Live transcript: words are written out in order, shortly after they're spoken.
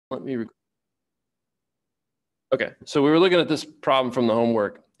Let me. Okay, so we were looking at this problem from the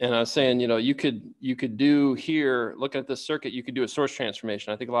homework, and I was saying, you know, you could do here, looking at this circuit, you could do a source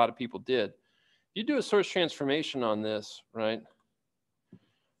transformation. I think a lot of people did. You do a source transformation on this, right?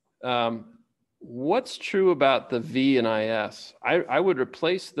 What's true about the V and IS? I would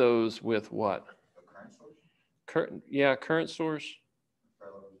replace those with what? A current source? Current source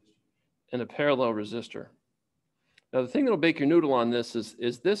and a parallel resistor. Now, the thing that'll bake your noodle on this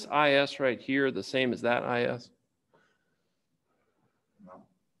is this IS right here the same as that IS? No.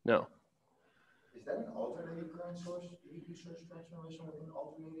 No. Is that an alternating current source? Do you do source transformation with an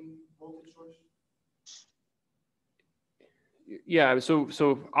alternating voltage source? Yeah,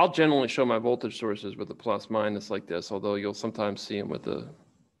 so I'll generally show my voltage sources with a plus minus like this, although you'll sometimes see them with a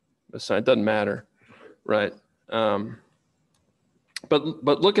sign. It doesn't matter, right? But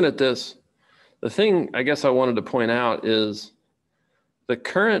looking at this, the thing I guess I wanted to point out is the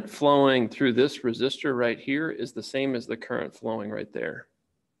current flowing through this resistor right here is the same as the current flowing right there.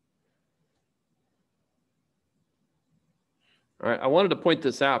 All right, I wanted to point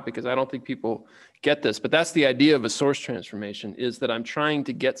this out because I don't think people get this, but that's the idea of a source transformation, is that I'm trying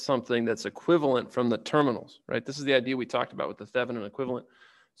to get something that's equivalent from the terminals, right? This is the idea we talked about with the Thevenin equivalent.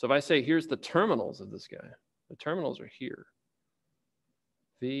 So if I say, here's the terminals of this guy, the terminals are here.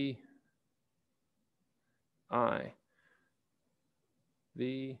 V, I,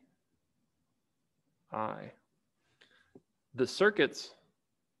 V, I. The circuits,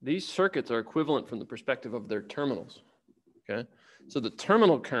 these circuits are equivalent from the perspective of their terminals. Okay, so the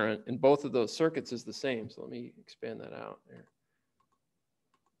terminal current in both of those circuits is the same. So let me expand that out there.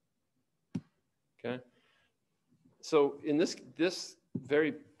 Okay, so in this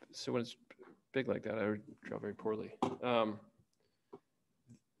so when it's big like that, I draw very poorly.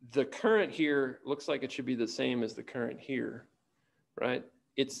 The current here looks like it should be the same as the current here, right?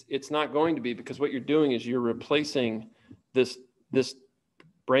 It's not going to be, because what you're doing is you're replacing this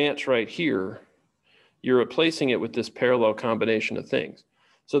branch right here. You're replacing it with this parallel combination of things.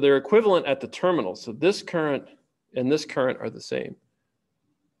 So they're equivalent at the terminal. So this current and this current are the same.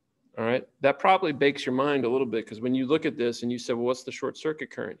 All right, that probably bakes your mind a little bit, because when you look at this and you say, well, what's the short circuit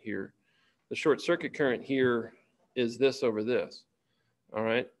current here? The short circuit current here is this over this. All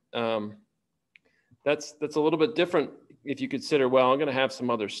right, that's a little bit different if you consider, well, I'm going to have some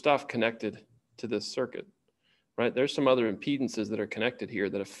other stuff connected to this circuit. Right? There's some other impedances that are connected here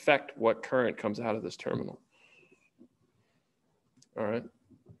that affect what current comes out of this terminal. All right.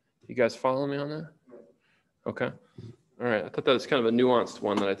 You guys follow me on that? Okay. All right. I thought that was kind of a nuanced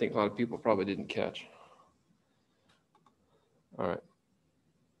one that I think a lot of people probably didn't catch. All right.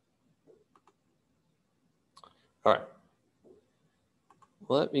 All right.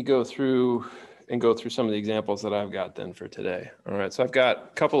 Let me go through some of the examples that I've got then for today. All right. So I've got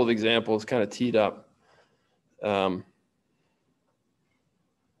a couple of examples kind of teed up.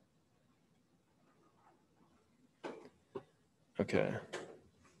 Okay.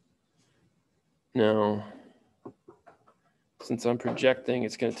 Now, since I'm projecting,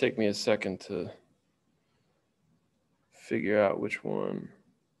 it's going to take me a second to figure out which one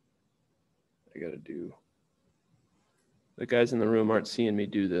I got to do. The guys in the room aren't seeing me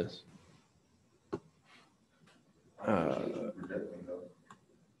do this.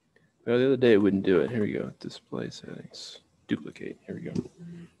 Well, the other day it wouldn't do it. Here we go. Display settings. Duplicate. Here we go.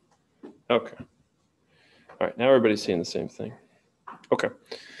 Okay. All right. Now everybody's seeing the same thing. Okay.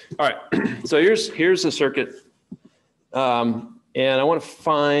 All right. So here's the circuit. And I want to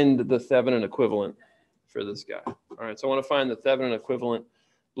find the Thevenin equivalent for this guy. All right. So I want to find the Thevenin equivalent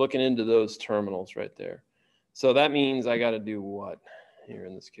looking into those terminals right there. So that means I got to do what here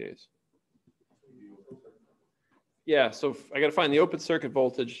in this case? Yeah, so I got to find the open circuit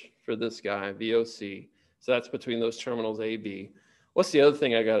voltage for this guy, VOC. So that's between those terminals A, B. What's the other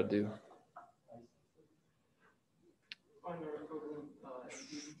thing I got to do?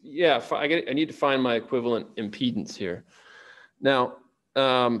 Yeah, I need to find my equivalent impedance here. Now,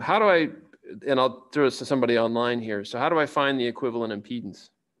 how do I, and I'll throw this to somebody online here. So how do I find the equivalent impedance?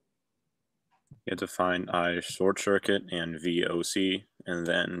 You have to find I short circuit and VOC, and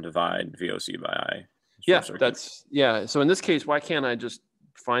then divide VOC by I. Yeah, so in this case, why can't I just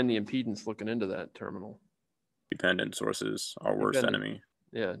find the impedance looking into that terminal? Dependent sources are worst enemy.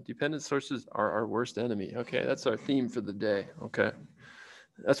 Yeah, dependent sources are our worst enemy. Okay, that's our theme for the day. Okay,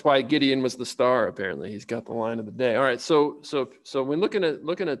 that's why Gideon was the star. Apparently, he's got the line of the day. All right, so when looking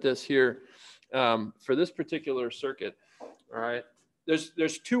at this here, for this particular circuit, all right,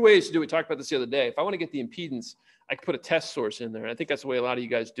 there's two ways to do it. We talked about this the other day. If I want to get the impedance, I can put a test source in there. I think that's the way a lot of you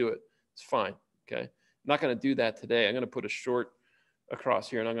guys do it. It's fine. Okay. I'm not going to do that today. I'm going to put a short across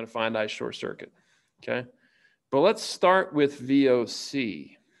here, and I'm going to find I short circuit. Okay. But let's start with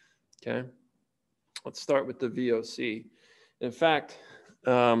VOC. Okay. Let's start with the VOC. In fact,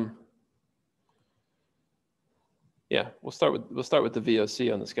 yeah, we'll start with the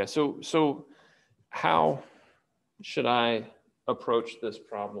VOC on this guy. So how should I approach this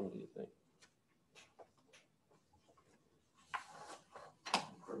problem, do you think?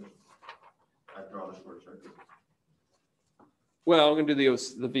 I draw the short circuit. Well, I'm going to do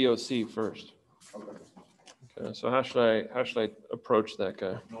the VOC first. Okay. Okay, so how should I approach that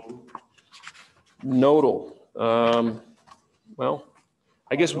guy? Nodal. Well,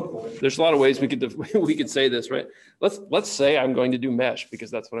 I guess there's a lot of ways we could say this, right? Let's say I'm going to do mesh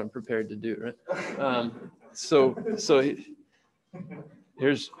because that's what I'm prepared to do, right? So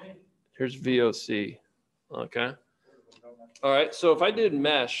here's VOC. Okay. All right. So if I did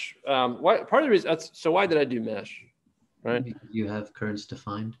mesh, part of the reason so why did I do mesh, right? You have currents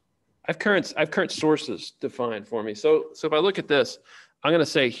defined. I've current sources defined for me. So if I look at this, I'm going to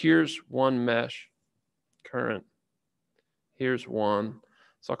say here's one mesh current. Here's one.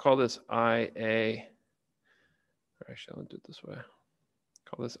 So I'll call this IA. Actually, I'll do it this way.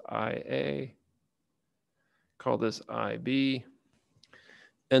 Call this IA. Call this IB.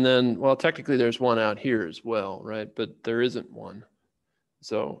 And then, well, technically there's one out here as well, right? But there isn't one.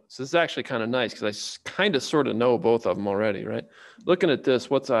 So this is actually kind of nice because I kind of sort of know both of them already, right? Looking at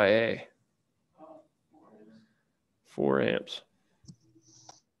this, what's IA? 4 amps.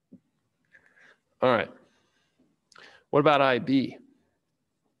 All right. What about IB?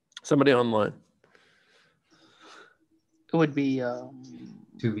 Somebody online. It would be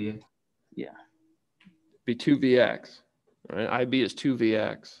 2VA. Be 2Vx. All right. IB is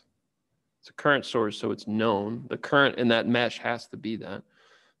 2Vx. It's a current source, so it's known. The current in that mesh has to be that.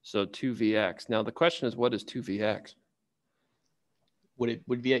 So 2Vx. Now the question is, what is 2Vx? Would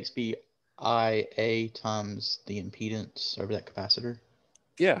Vx be IA times the impedance over that capacitor?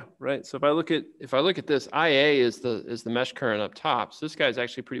 Yeah, right. So if I look at this, IA is the mesh current up top. So this guy is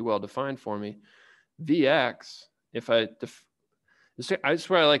actually pretty well defined for me. Vx, I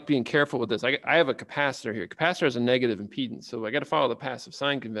swear I like being careful with this. I have a capacitor here. Capacitor has a negative impedance, so I got to follow the passive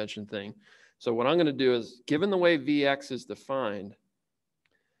sign convention thing. So what I'm going to do is, given the way Vx is defined,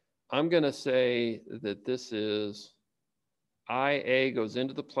 I'm going to say that this is IA goes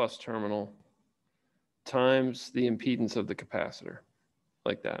into the plus terminal times the impedance of the capacitor,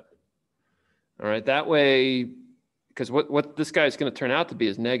 like that. All right, that way, because what this guy is going to turn out to be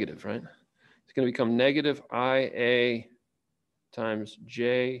is negative, right? It's going to become negative IA times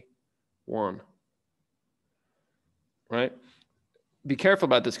J1, right? Be careful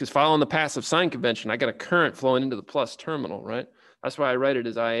about this because following the passive sign convention, I got a current flowing into the plus terminal, right? That's why I write it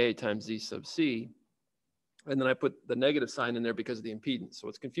as IA times Z sub C. And then I put the negative sign in there because of the impedance. So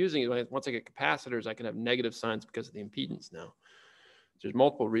what's confusing is once I get capacitors, I can have negative signs because of the impedance now. There's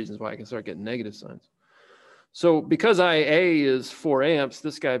multiple reasons why I can start getting negative signs. So because IA is 4 amps,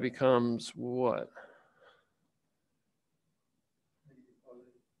 this guy becomes what?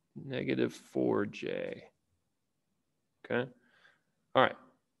 Negative 4J. Okay. All right.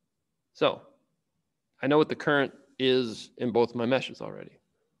 So I know what the current is in both my meshes already.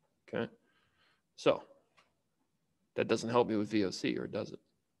 Okay. So that doesn't help me with VOC, or does it?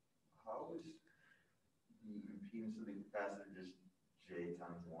 How is the impedance of the capacitor just J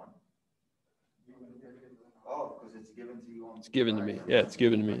times 1? Oh, because it's given to you on. It's given to me. Yeah, it's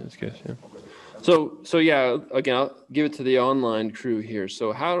given to me in this case. Yeah. So yeah, again, I'll give it to the online crew here.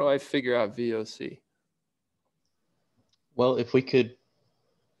 So how do I figure out VOC? Well, if we could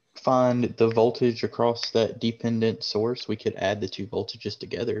find the voltage across that dependent source, we could add the two voltages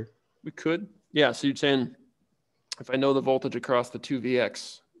together. We could. Yeah, so you're saying if I know the voltage across the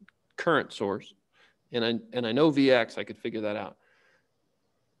 2Vx current source, and I know Vx, I could figure that out.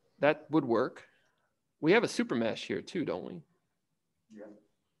 That would work. We have a super mesh here too, don't we? Yeah.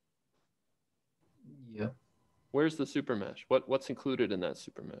 Yeah. Where's the super mesh? What's included in that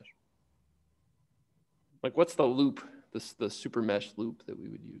super mesh? Like what's the loop, the super mesh loop that we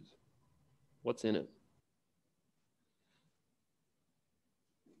would use? What's in it?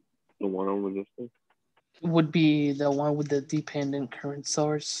 The 1 ohm resistor. would be the one with the dependent current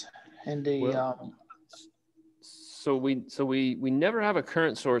source and the Well, So we never have a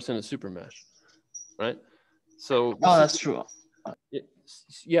current source in a super mesh, right? So that's true.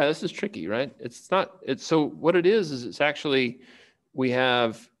 yeah, this is tricky, right? So what it is it's actually we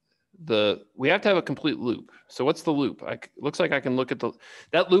have to have a complete loop. So what's the loop? Looks like I can look at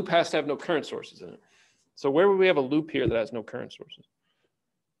that loop has to have no current sources in it. So where would we have a loop here that has no current sources?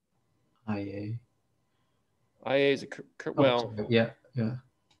 IA. IA is well, Yeah. Yeah.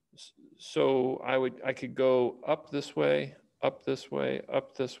 So I could go up this way, up this way,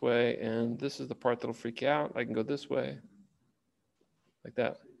 up this way, and this is the part that'll freak you out. I can go this way, like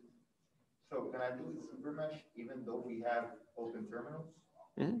that. So can I do the super mesh even though we have open terminals?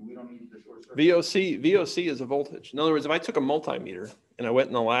 Mhm. We don't need the short circuit. VOC is a voltage. In other words, if I took a multimeter and I went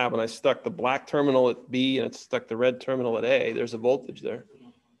in the lab and I stuck the black terminal at B and it stuck the red terminal at A, there's a voltage there,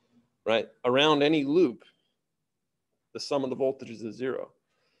 right? Around any loop, the sum of the voltages is 0.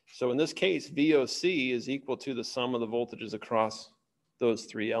 So in this case, VOC is equal to the sum of the voltages across those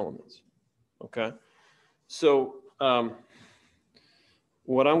 3 elements, okay? So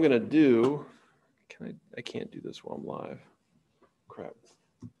what I'm gonna do, I can't do this while I'm live, crap.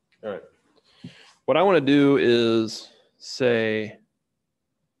 All right. What I want to do is say,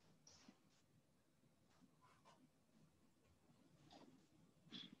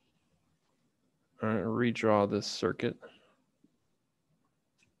 all right, redraw this circuit.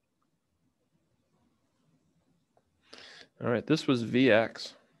 All right, this was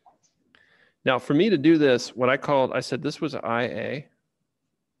VX. Now for me to do this, I said this was IA.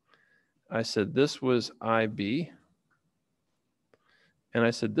 I said this was IB. And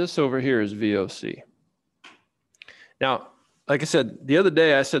I said, this over here is VOC. Now, like I said, the other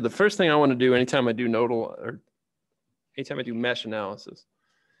day, I said the first thing I want to do anytime I do nodal or anytime I do mesh analysis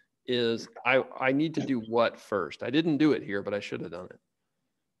is I need to do what first? I didn't do it here, but I should have done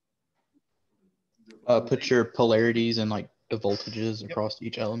it. Put your polarities and like the voltages across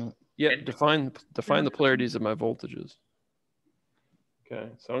each element. Yeah, define the polarities of my voltages. Okay,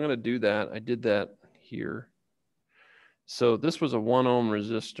 so I'm going to do that. I did that here. So this was a 1 ohm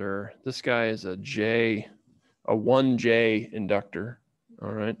resistor. This guy is a 1J inductor.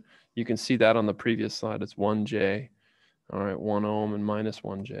 All right. You can see that on the previous slide. It's 1J. All right. 1 ohm and minus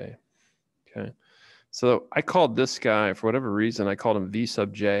 1J. Okay. So I called this guy, for whatever reason, I called him V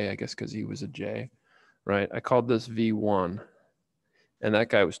sub J, I guess because he was a J, right? I called this V1 and that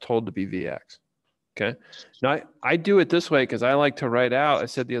guy was told to be VX. Okay. Now I do it this way because I like to write out, I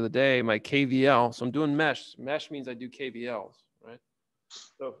said the other day, my KVL. So I'm doing mesh. Mesh means I do KVLs, right?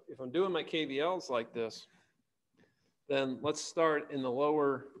 So if I'm doing my KVLs like this, then let's start in the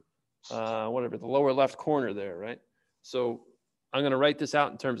lower, the lower left corner there, right? So I'm going to write this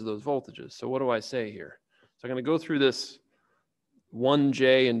out in terms of those voltages. So what do I say here? So I'm going to go through this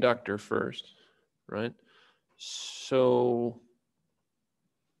 1J inductor first, right? So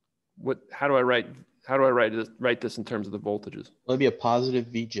how do I write this in terms of the voltages? Will it be a positive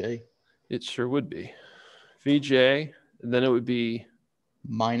VJ? It sure would be. VJ, and then it would be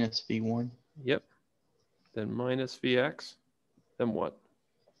minus V1. Yep. Then minus VX. Then what?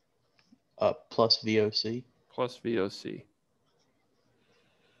 Plus VOC. Plus VOC.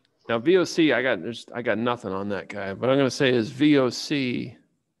 Now VOC, I got nothing on that guy. What I'm going to say is VOC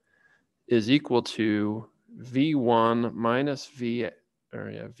is equal to V1 minus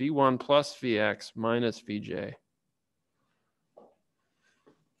V1 plus VX minus VJ.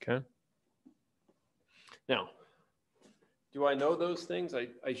 Okay. Now, do I know those things?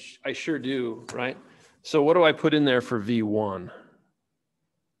 I sure do, right? So what do I put in there for V1?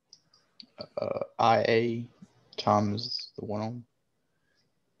 IA times the 1 ohm.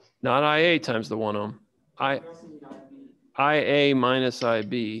 Not IA times the 1 ohm. IA minus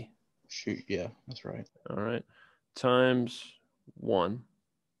IB. Shoot, yeah, that's right. All right. Times 1.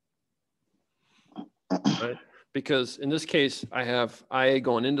 Right? Because in this case, I have IA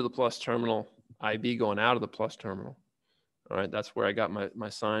going into the plus terminal, IB going out of the plus terminal. All right, that's where I got my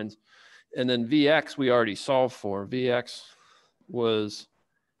signs. And then VX we already solved for. VX was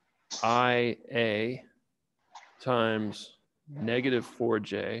IA times negative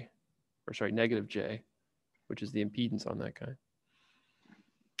 4J, or sorry, negative J, which is the impedance on that guy.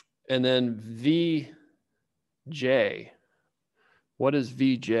 And then VJ, what is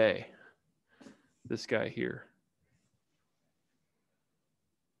VJ? This guy here.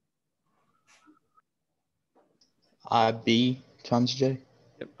 IB times J.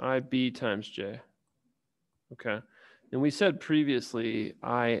 Yep, IB times J. Okay. And we said previously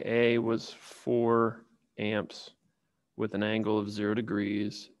IA was 4 amps with an angle of 0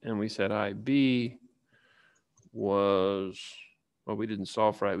 degrees. And we said IB was, well, we didn't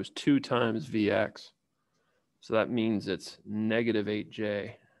solve right. It was 2 times VX. So that means it's negative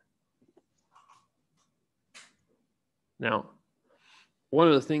 8J. Now, one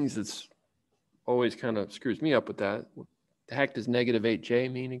of the things that's always kind of screws me up with that, what the heck does negative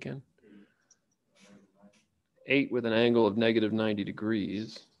 8J mean again? 8 with an angle of negative 90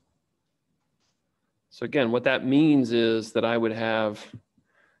 degrees. So again, what that means is that I would have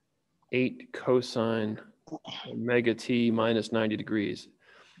 8 cosine omega t minus 90 degrees.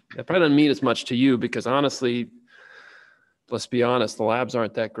 That probably doesn't mean as much to you because honestly, let's be honest, the labs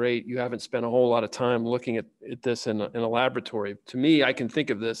aren't that great. You haven't spent a whole lot of time looking at this in a laboratory. To me, I can think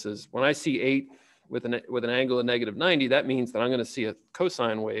of this as when I see 8 with an angle of negative 90, that means that I'm going to see a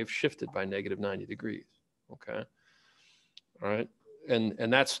cosine wave shifted by negative 90 degrees. Okay. All right.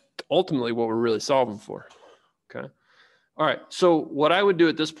 And that's ultimately what we're really solving for. Okay. All right. So what I would do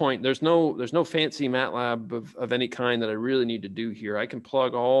at this point, there's no fancy MATLAB of any kind that I really need to do here. I can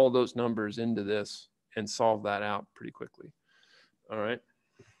plug all those numbers into this and solve that out pretty quickly. All right.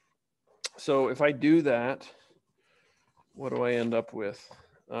 So if I do that, what do I end up with?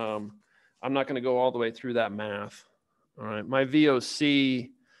 I'm not going to go all the way through that math. All right. My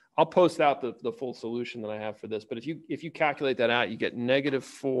VOC, I'll post out the full solution that I have for this. But if you calculate that out, you get negative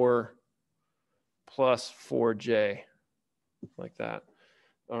 4 plus 4j, like that.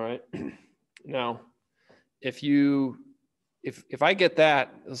 All right. Now, if I get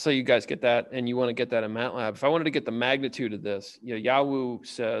that, let's say you guys get that and you want to get that in MATLAB. If I wanted to get the magnitude of this, Yahoo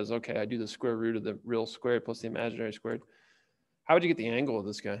says, okay, I do the square root of the real squared plus the imaginary squared. How would you get the angle of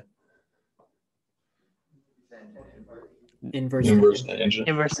this guy? Inverse tangent. Inverse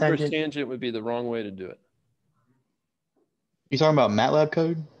Inverse tangent. tangent would be the wrong way to do it. You talking about MATLAB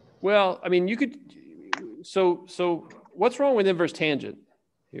code? Well, I mean, you could, so what's wrong with inverse tangent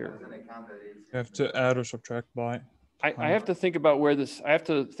here? You have to add or subtract by. I have to think about where this,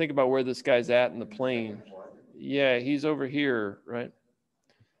 this guy's at in the plane. Yeah, he's over here, right?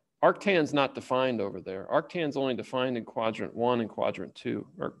 Arctan's not defined over there. Arctan's only defined in quadrant 1 and quadrant 2,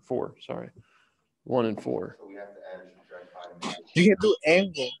 or 4, sorry. 1 and 4. So we have to add or subtract pi. You can do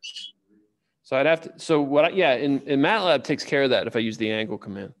angle. So I'd have to, so what, in MATLAB takes care of that if I use the angle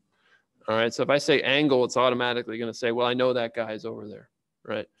command. All right, so if I say angle, it's automatically going to say, well, I know that guy's over there,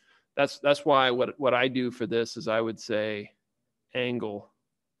 right? That's why what I do for this is I would say angle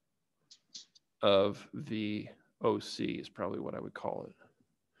of VOC is probably what I would call it.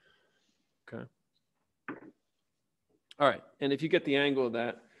 Okay. All right, and if you get the angle of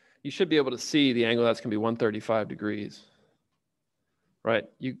that, you should be able to see the angle that's going to be 135 degrees, right?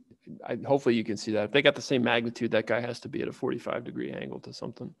 Hopefully you can see that. If they got the same magnitude, that guy has to be at a 45-degree angle to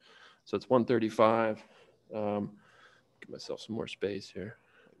something. So it's 135. Give myself some more space here.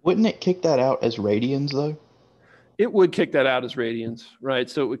 Wouldn't it kick that out as radians though? It would kick that out as radians, right?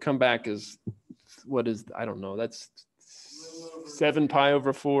 So it would come back as, what is, I don't know, that's 7 pi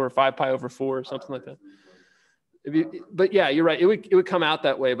over 4 or 5 pi over 4 or something like that. But yeah, you're right. It would come out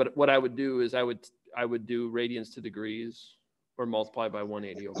that way. But what I would do is I would do radians to degrees or multiply by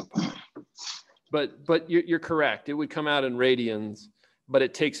 180 over pi. But you're correct. It would come out in radians, but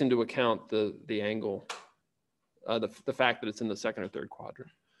it takes into account the angle, the fact that it's in the second or third quadrant.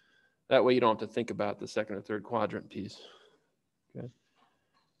 That way you don't have to think about the second or third quadrant piece. Okay.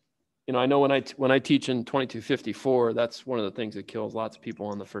 You know, I know when I teach in 2254, that's one of the things that kills lots of people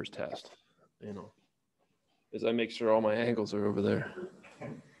on the first test. You know, is I make sure all my angles are over there.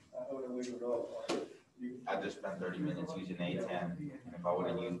 I just spent 30 minutes using A10, and if I would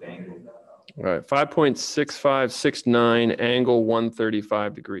have used angle. All right, 5.6569 angle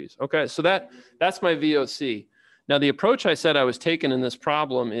 135 degrees. Okay, so that's my VOC. Now the approach I said I was taking in this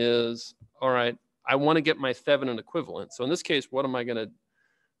problem is, all right, I want to get my Thevenin equivalent. So in this case, what did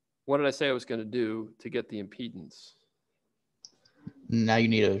I say I was going to do to get the impedance? Now you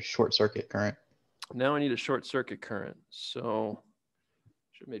need a short circuit current. Now I need a short circuit current. So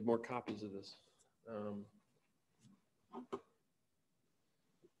should have made more copies of this. Let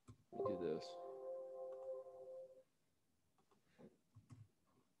me do this.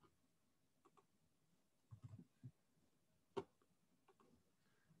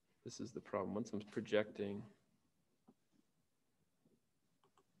 This is the problem. Once I'm projecting,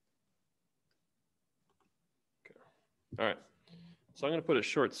 okay. All right. So I'm going to put a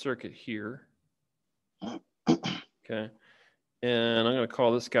short circuit here. Okay. And I'm going to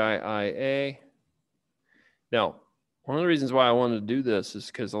call this guy IA. Now, one of the reasons why I wanted to do this is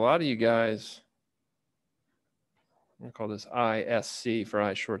because a lot of you guys, I'm going to call this ISC for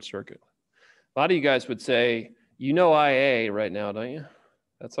I short circuit. A lot of you guys would say, you know IA right now, don't you?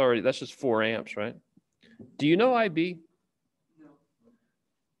 That's just 4 amps, right? Do you know IB?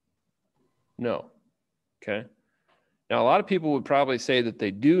 No. Okay. Now, a lot of people would probably say that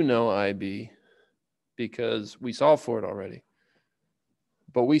they do know IB because we solved for it already.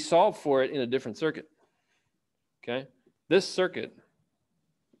 But we solved for it in a different circuit. Okay. This circuit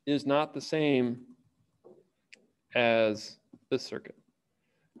is not the same as this circuit.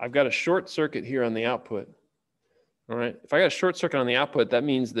 I've got a short circuit here on the output. All right. If I got a short circuit on the output, that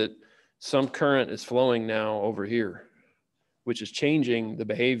means that some current is flowing now over here, which is changing the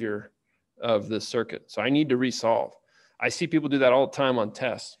behavior of this circuit. So I need to resolve. I see people do that all the time on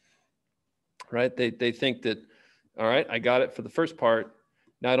tests, right? They think that, all right, I got it for the first part.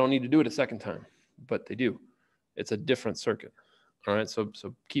 Now I don't need to do it a second time, but they do. It's a different circuit. All right, so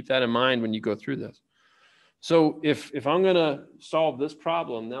keep that in mind when you go through this. So if I'm gonna solve this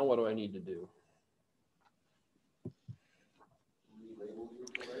problem, now what do I need to do?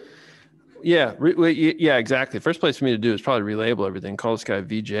 Yeah, yeah, exactly. First place for me to do is probably relabel everything. Call this guy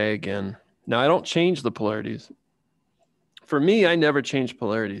VJ again. Now I don't change the polarities. For me, I never change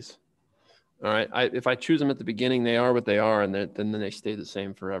polarities. All right, if I choose them at the beginning, they are what they are, and then they stay the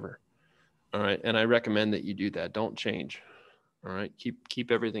same forever. All right, and I recommend that you do that. Don't change. All right,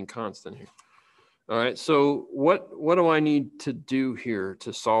 keep everything constant here. All right, so what do I need to do here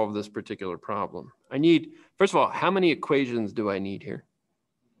to solve this particular problem? I need, first of all, how many equations do I need here?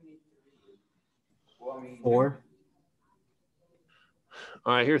 4.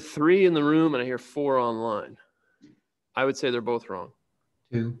 All right, I hear 3 in the room and I hear 4 online. I would say they're both wrong.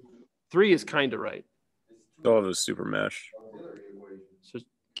 2. 3 is kind of right. Still have a super mesh.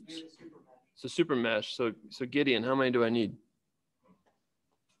 So super mesh. So Gideon, how many do I need?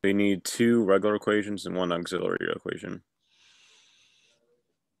 We need 2 regular equations and 1 auxiliary equation.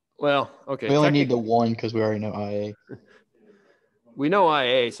 Well, okay. We only need the 1 because we already know IA. We know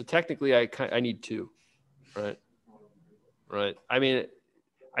IA, so technically I need 2, right? Right. I mean,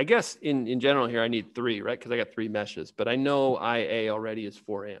 I guess in general here I need 3, right? Because I got 3 meshes, but I know IA already is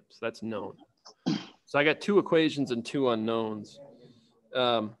 4 amps. That's known. So I got 2 equations and 2 unknowns.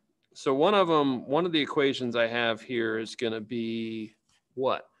 So one of the equations I have here is going to be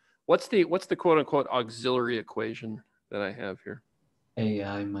what? What's the quote unquote auxiliary equation that I have here?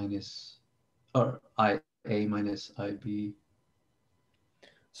 AI minus, or IA minus IB.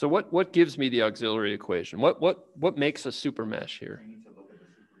 So what gives me the auxiliary equation? What makes a super mesh here? You need to look at the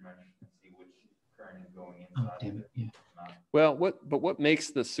super mesh and see which current is going Oh, inside. damn it. Yeah. Well, what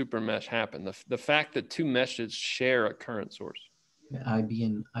makes the super mesh happen? The fact that 2 meshes share a current source. IB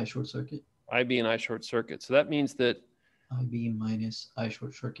and I short circuit. IB and I short circuit. So that means that, IB minus I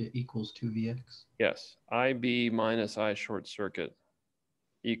short circuit equals 2Vx. yes, IB minus I short circuit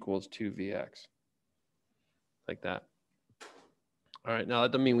equals 2Vx. Like that. All right, now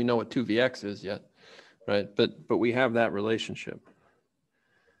that doesn't mean we know what 2Vx is yet, right? But we have that relationship.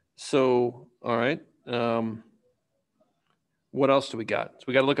 So, all right. What else do we got? So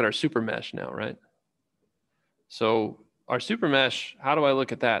we got to look at our super mesh now, right? So our super mesh, how do I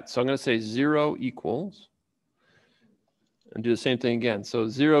look at that? So I'm going to say 0 equals, and do the same thing again. So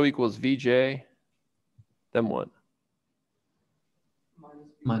 0 equals VJ, then what?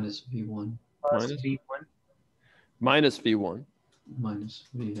 Minus V1 Minus V1, minus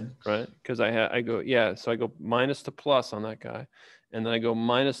Vx. right? Because I go, yeah, so I go minus to plus on that guy, and then I go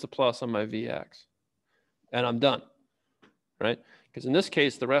minus to plus on my Vx, and I'm done, right? Because in this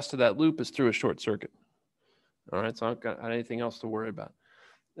case, the rest of that loop is through a short circuit. All right, so I don't got anything else to worry about.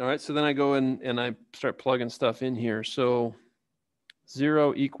 All right, so then I go in and I start plugging stuff in here. So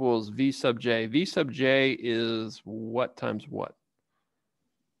 0 equals V sub j. V sub j is what times what?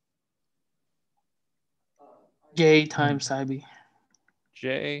 J times IB.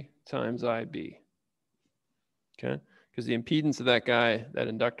 J times IB. Okay, because the impedance of that guy, that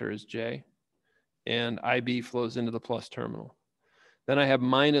inductor, is J, and IB flows into the plus terminal. Then I have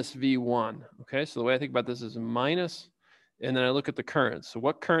minus V1. Okay, so the way I think about this is minus, and then I look at the currents. So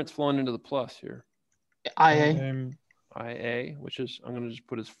what current's flowing into the plus here? IA. IA, which is, I'm going to just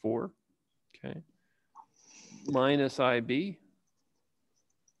put as 4. Okay. Minus IB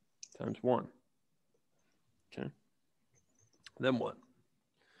times 1. Okay. Then what?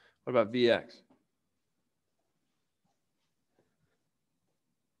 What about VX?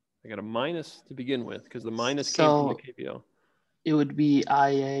 I got a minus to begin with because the minus came from the KVL. It would be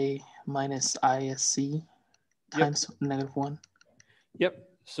IA minus ISC times -1. Yep.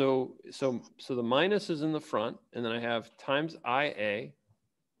 So the minus is in the front, and then I have times IA,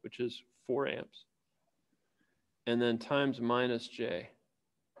 which is 4 amps, and then times minus J.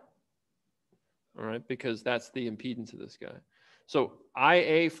 All right, because that's the impedance of this guy. So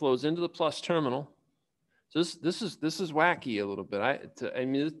IA flows into the plus terminal. So this is wacky a little bit. I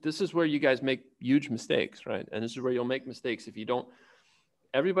mean, this is where you guys make huge mistakes, right? And this is where you'll make mistakes if you don't.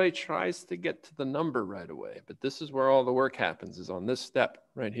 Everybody tries to get to the number right away, but this is where all the work happens, is on this step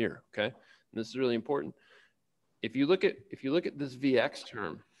right here. Okay, and this is really important. If you look at this VX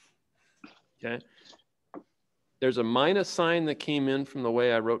term, okay, there's a minus sign that came in from the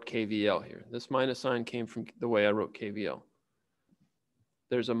way I wrote KVL here. This minus sign came from the way I wrote KVL.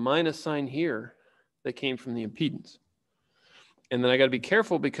 there's a minus sign here that came from the impedance. And then I got to be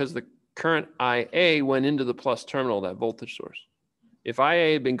careful because the current IA went into the plus terminal of that voltage source. If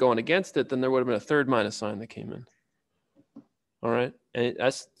IA had been going against it, then there would have been a third minus sign that came in. All right. And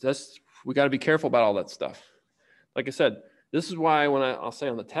we got to be careful about all that stuff. Like I said, this is why when I'll say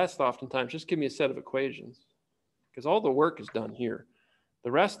on the test, oftentimes, just give me a set of equations, because all the work is done here.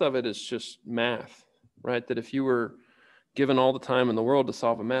 The rest of it is just math, right? That if you were given all the time in the world to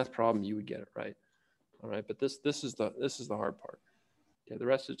solve a math problem, you would get it right. All right. But this is the hard part. Okay. The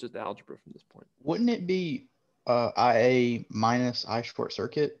rest is just algebra from this point. Wouldn't it be IA minus I short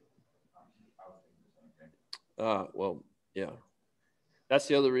circuit? Well, yeah. That's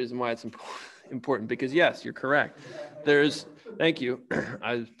the other reason why it's important, because yes, you're correct. Thank you.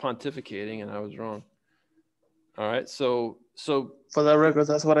 I was pontificating and I was wrong. All right. So For the record,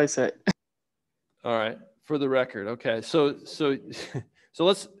 that's what I said. all right. For the record. Okay. So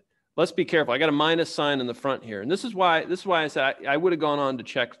let's be careful. I got a minus sign in the front here. And this is why I said I would have gone on to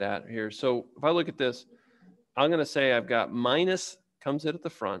check that here. So if I look at this, I'm going to say I've got minus comes in at the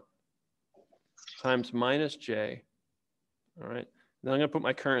front times minus J. All right. Then I'm going to put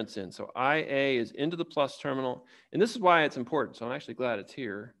my currents in. So IA is into the plus terminal. And this is why it's important. So I'm actually glad it's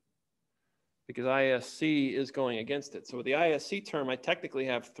here, because ISC is going against it. So with the ISC term, I technically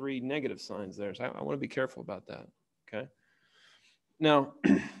have 3 negative signs there. So I want to be careful about that. Okay. Now,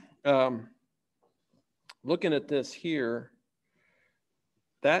 looking at this here,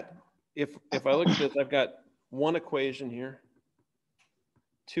 that if I look at this, I've got one equation here,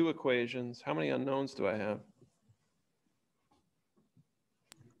 2 equations. How many unknowns do I have?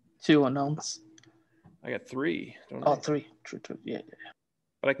 2 unknowns. I got 3. Don't Oh, I? 3. True. Yeah.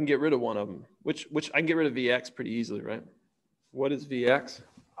 But I can get rid of one of them, which I can get rid of VX pretty easily, right? What is VX?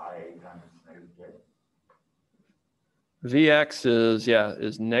 IA times negative J. VX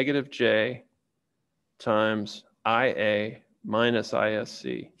is negative J times IA minus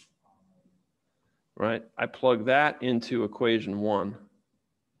ISC, right? I plug that into equation 1,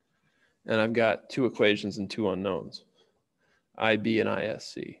 and I've got 2 equations and 2 unknowns, IB and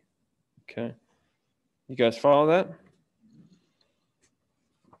ISC. Okay. You guys follow that?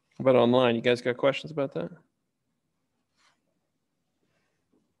 How about online? You guys got questions about that?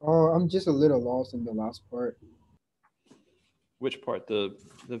 Oh, I'm just a little lost in the last part. Which part? The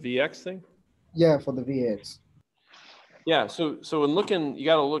VX thing? Yeah, for the VX. Yeah, so in looking, you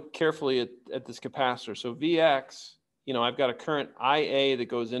got to look carefully at this capacitor. So VX, I've got a current IA that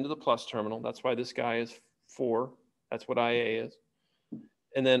goes into the plus terminal. That's why this guy is 4. That's what IA is.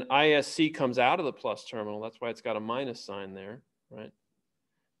 And then ISC comes out of the plus terminal. That's why it's got a minus sign there, right?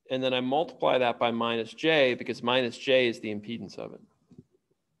 And then I multiply that by minus J, because minus J is the impedance of it.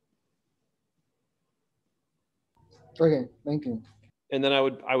 Okay, thank you. And then I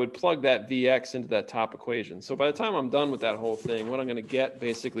would plug that VX into that top equation. So by the time I'm done with that whole thing, what I'm going to get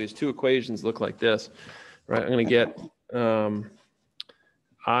basically is 2 equations look like this, right? I'm going to get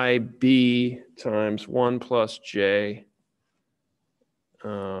IB times 1 plus J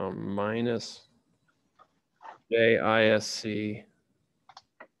minus JISC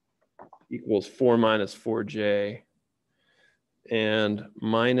equals 4 minus 4J and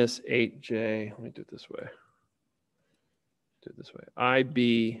minus 8J. Let me do it this way.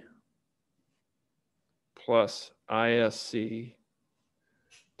 IB plus ISC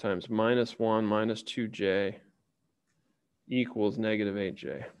times minus 1 minus 2J equals negative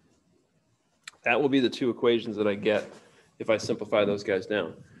 8J. That will be the 2 equations that I get if I simplify those guys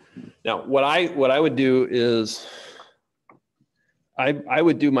down. Now, what I would do is I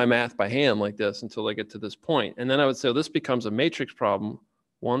would do my math by hand like this until I get to this point. And then I would say, well, this becomes a matrix problem,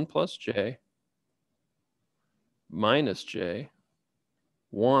 1 plus J minus J,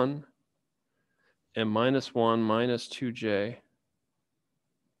 1, and minus 1 minus 2J,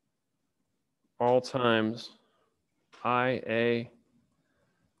 all times IA,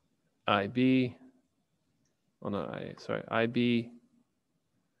 IB, oh not IA, sorry, IB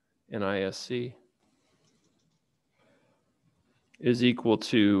and ISC is equal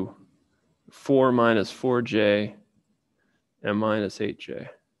to 4 minus 4J and minus 8J.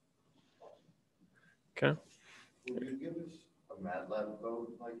 Okay. Will you give us a MATLAB code,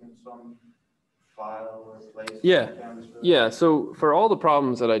 like in some file or place? Yeah. Yeah. So for all the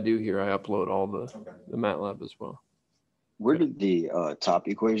problems that I do here, I upload all the MATLAB as well. Where did the top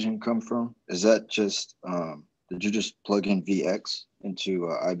equation come from? Is that just, did you just plug in VX into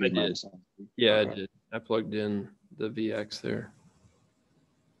IB? I did. minus? Yeah, Okay. I did. I plugged in the VX there.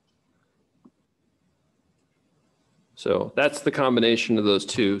 So that's the combination of those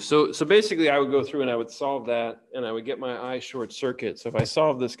two. So basically I would go through and I would solve that and I would get my I short circuit. So if I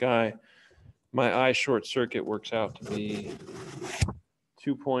solve this guy, my I short circuit works out to be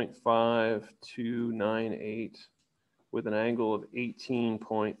 2.5298 with an angle of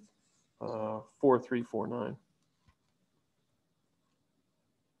 18.4349.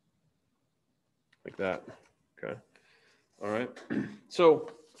 Like that. Okay. All right.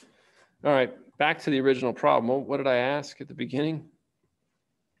 So, all right, back to the original problem. Well, what did I ask at the beginning?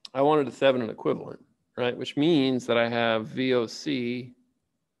 I wanted a Thevenin equivalent, right? Which means that I have VOC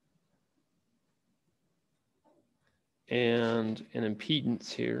and an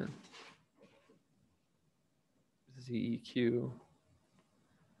impedance here, ZEQ.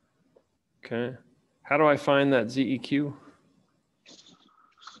 Okay. How do I find that ZEQ?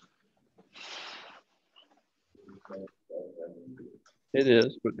 It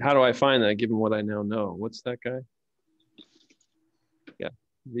is, but how do I find that given what I now know? What's that guy? Yeah,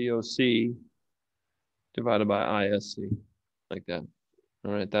 VOC divided by ISC, like that.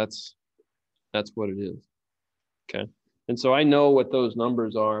 All right, that's what it is. Okay, and so I know what those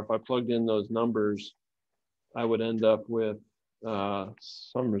numbers are. If I plugged in those numbers, I would end up with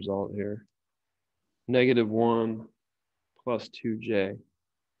some result here. -1 plus 2J.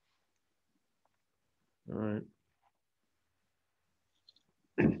 All right.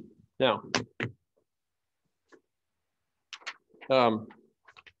 Now, some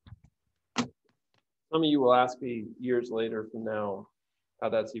of you will ask me years later from now how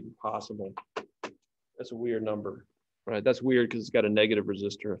that's even possible. That's a weird number, right? That's weird because it's got a negative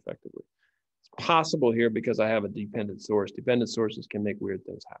resistor effectively. It's possible here because I have a dependent source. Dependent sources can make weird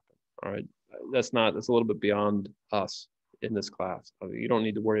things happen, all right? That's a little bit beyond us in this class. I mean, you don't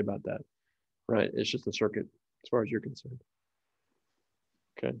need to worry about that, right? It's just a circuit as far as you're concerned.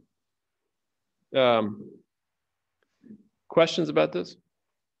 Okay. Questions about this?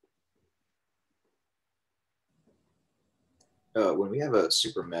 When we have a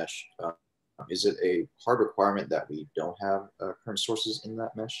super mesh, is it a hard requirement that we don't have current sources in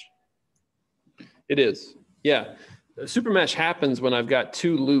that mesh? It is, yeah. A super mesh happens when I've got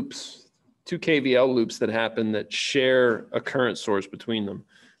two loops, two KVL loops that happen that share a current source between them.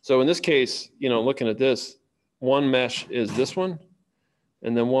 So in this case, you know, looking at this, one mesh is this one,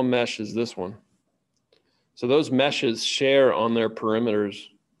 and then one mesh is this one. So those meshes share on their perimeters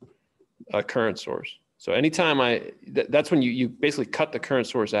a current source. So anytime that's when you basically cut the current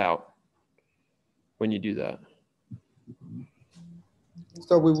source out when you do that.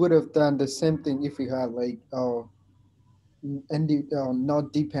 So we would have done the same thing if we had like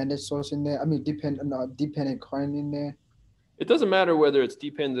not dependent source in there. I mean, not dependent current in there. It doesn't matter whether it's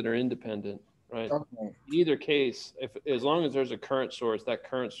dependent or independent, right? Okay. In either case, as long as there's a current source, that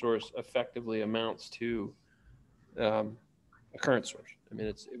current source effectively amounts to a current source. I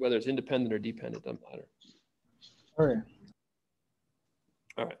mean, whether it's independent or dependent, doesn't matter. All right.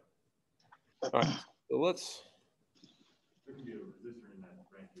 All right. All right. So let's.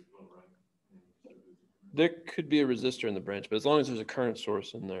 There could be a resistor in the branch, but as long as there's a current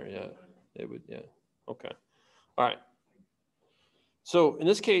source in there, yeah, it would, yeah. Okay. All right. So in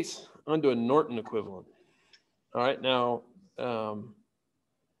this case, I'm going to do a Norton equivalent. All right. Now, and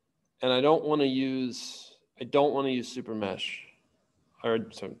I don't want to use super mesh,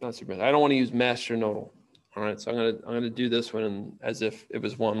 or sorry, not super mesh. I don't want to use mesh or nodal. All right. So I'm going to do this one as if it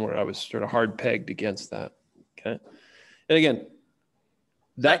was one where I was sort of hard pegged against that. Okay. And again,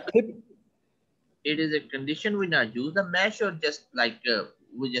 that could. It is a condition we not use the mesh, or just like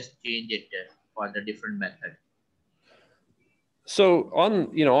we just change it for the different method. So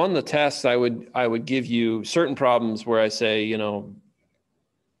on the tests, I would give you certain problems where I say,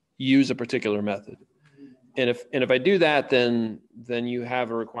 use a particular method. And if I do that, then you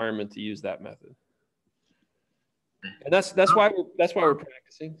have a requirement to use that method. And that's why we're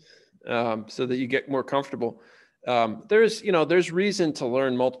practicing, so that you get more comfortable. There's reason to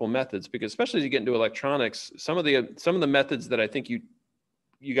learn multiple methods, because especially as you get into electronics, some of the methods that I think you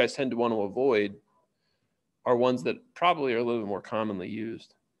guys tend to want to avoid are ones that probably are a little bit more commonly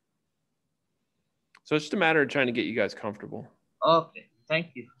used. So it's just a matter of trying to get you guys comfortable. Okay,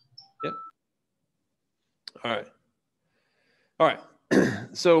 thank you. Yep. All right. All right.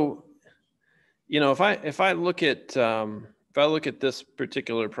 So, if I look at this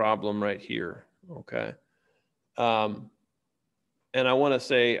particular problem right here, okay. And I want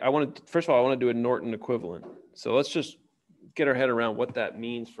to first of all, I want to do a Norton equivalent. So let's just get our head around what that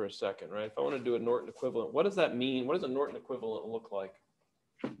means for a second, right? If I want to do a Norton equivalent, what does that mean? What does a Norton equivalent look like?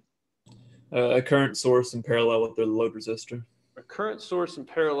 A current source in parallel with the load resistor. a current source in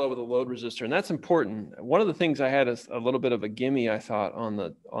parallel with a load resistor, and that's important. One of the things I had a little bit of a gimme, I thought, on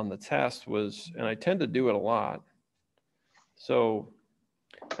the test was, and I tend to do it a lot. So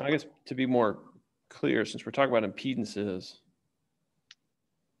I guess to be more clear, since we're talking about impedances,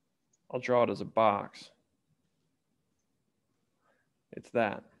 I'll draw it as a box. It's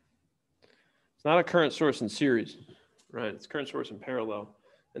that. It's not a current source in series, right? It's current source in parallel.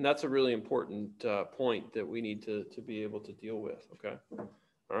 And that's a really important point that we need to be able to deal with, okay?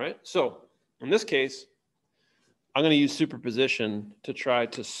 All right, so in this case, I'm gonna use superposition to try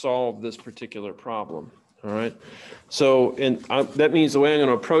to solve this particular problem, all right? So that means the way I'm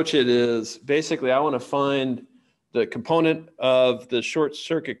gonna approach it is basically I wanna find the component of the short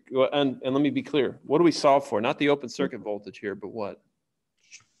circuit, and let me be clear, what do we solve for? Not the open circuit voltage here, but what?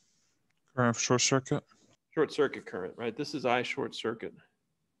 Current short circuit. Short circuit current, right? This is I short circuit.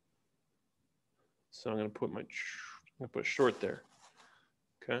 So I'm going to put short there.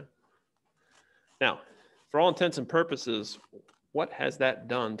 Okay. Now, for all intents and purposes, what has that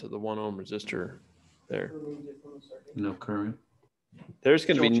done to the 1 ohm resistor there? No current. There's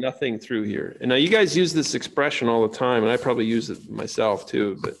going to be nothing through here. And now you guys use this expression all the time, and I probably use it myself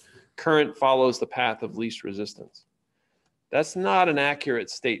too, but current follows the path of least resistance. That's not an accurate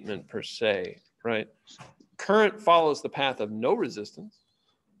statement per se, right? Current follows the path of no resistance,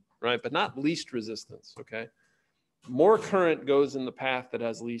 right? But not least resistance, okay? More current goes in the path that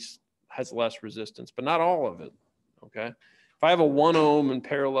has less resistance, but not all of it, okay? If I have a 1 ohm in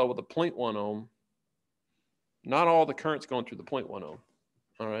parallel with a 0.1 ohm, not all the current's going through the 0.1 ohm,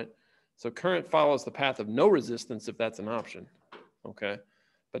 all right? So current follows the path of no resistance if that's an option, okay?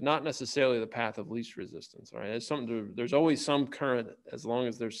 But not necessarily the path of least resistance, all right? There's always some current as long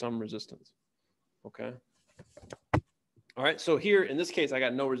as there's some resistance, okay? All right, so here, in this case, I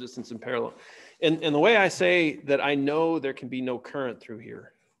got no resistance in parallel. And the way I say that I know there can be no current through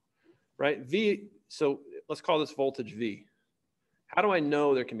here, right? V, so let's call this voltage V. How do I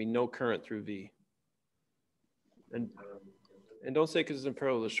know there can be no current through V? And don't say because it's in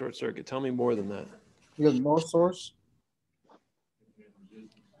parallel with a short circuit. Tell me more than that. You have no source?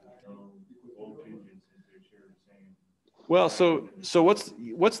 Well, so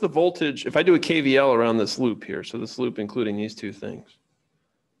what's the voltage if I do a KVL around this loop here? So this loop including these two things.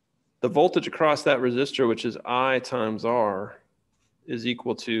 The voltage across that resistor, which is I times R, is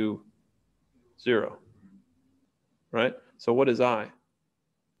equal to 0, right? So what is I?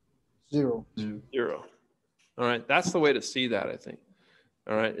 0. 0. All right, that's the way to see that, I think.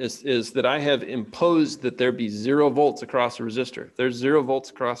 All right, is that I have imposed that there be 0 volts across the resistor. If there's 0 volts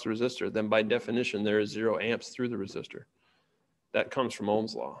across the resistor, then by definition, there is 0 amps through the resistor. That comes from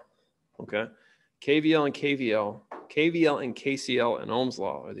Ohm's law, okay? KVL and KVL and KCL and Ohm's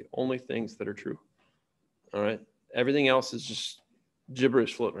law are the only things that are true, all right? Everything else is just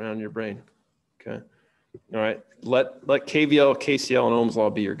gibberish floating around in your brain, okay? All right, let KVL, KCL, and Ohm's law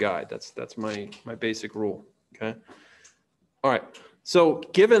be your guide. That's my basic rule, okay? All right, so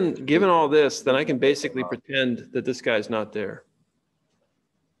given all this, then I can basically pretend that this guy's not there,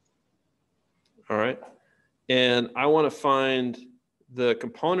 all right? And I want to find the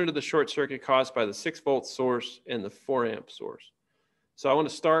component of the short circuit caused by the 6-volt source and the 4-amp source. So I want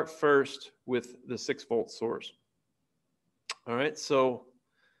to start first with the 6-volt source. All right, so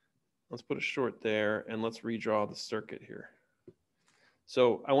let's put a short there and let's redraw the circuit here.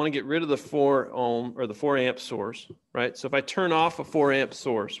 So I want to get rid of the 4 ohm or the 4-amp source, right? So if I turn off a 4-amp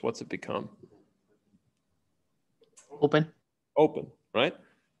source, what's it become? Open. Open, right?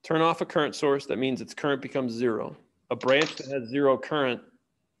 Turn off a current source, that means its current becomes 0. A branch that has 0 current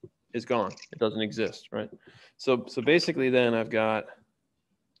is gone. It doesn't exist, right? So basically then I've got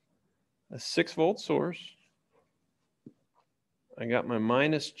a 6-volt source. I got my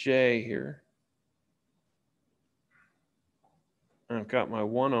minus J here. I've got my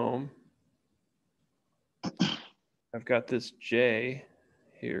 1 ohm. I've got this J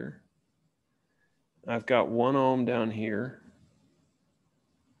here. I've got 1 ohm down here.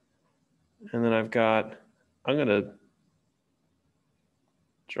 And then I'm going to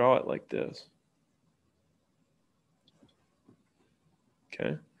draw it like this.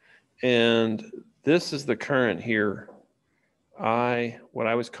 Okay. And this is the current here. What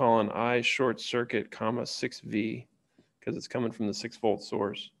I was calling I short circuit, comma 6V, because it's coming from the 6-volt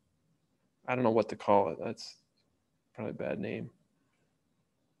source. I don't know what to call it. That's probably a bad name.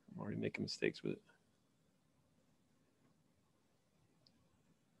 I'm already making mistakes with it.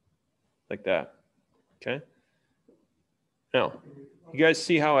 Like that, okay? Now, you guys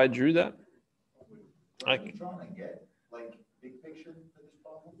see how I drew that? I'm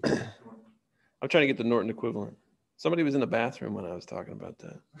trying to get the Norton equivalent. Somebody was in the bathroom when I was talking about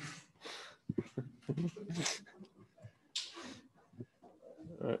that.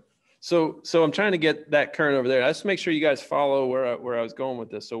 All right. So I'm trying to get that current over there. I just make sure you guys follow where I was going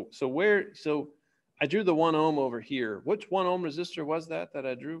with this. So I drew the 1 ohm over here. Which 1 ohm resistor was that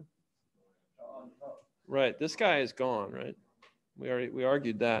I drew? Right. This guy is gone, right? We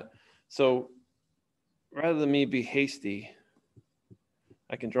argued that. So rather than me be hasty,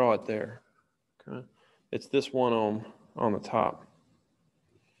 I can draw it there. Okay. It's this 1 ohm on the top.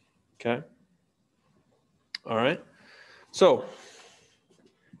 Okay. All right. So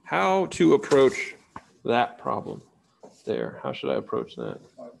how to approach that problem there? How should I approach that?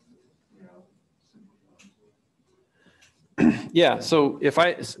 Yeah. So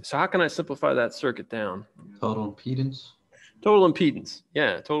how can I simplify that circuit down? Total impedance. Total impedance.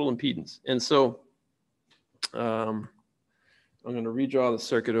 Yeah. Total impedance. And so, I'm going to redraw the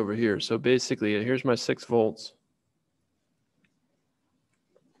circuit over here. So basically, here's my 6 volts.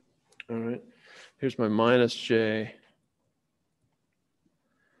 All right. Here's my minus J.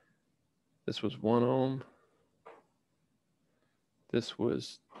 This was 1 ohm. This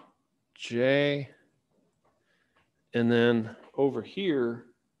was J. And then over here,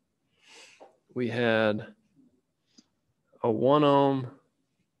 we had a 1 ohm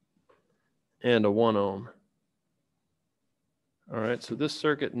and a 1 ohm. All right, so this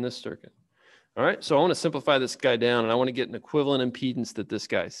circuit and this circuit. All right, so I want to simplify this guy down, and I want to get an equivalent impedance that this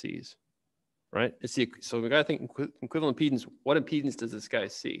guy sees. Right? So we got to think equivalent impedance. What impedance does this guy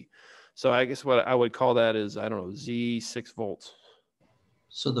see? So I guess what I would call that is, I don't know, Z 6 volts.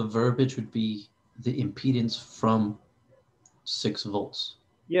 So the verbiage would be the impedance from 6 volts.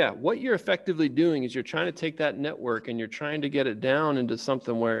 Yeah, what you're effectively doing is you're trying to take that network and you're trying to get it down into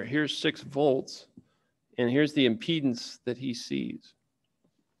something where here's 6 volts and here's the impedance that he sees.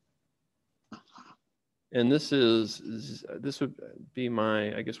 And this would be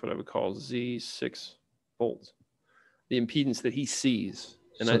my, I guess what I would call Z 6 volts, the impedance that he sees.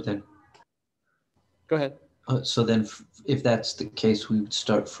 And go ahead. So then if that's the case, we would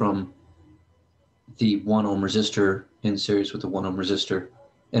start from the 1 ohm resistor in series with the 1 ohm resistor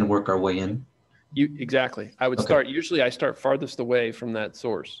and work our way in. Exactly. I would start, usually I start farthest away from that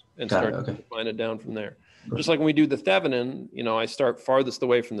source and start to find it down from there. Just like when we do the Thevenin, I start farthest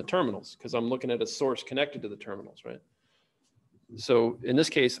away from the terminals because I'm looking at a source connected to the terminals, right? So in this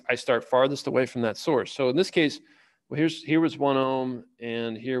case, I start farthest away from that source. So in this case, well, here was 1 ohm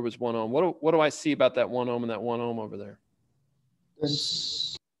and here was 1 ohm. What do I see about that 1 ohm and that 1 ohm over there?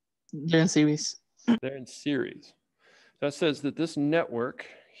 They're in series. They're in series. That says that this network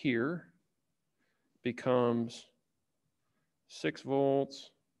here becomes 6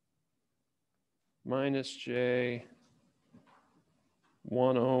 volts minus J,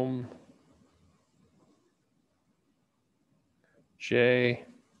 1 ohm, J,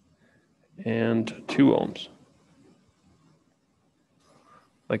 and 2 ohms.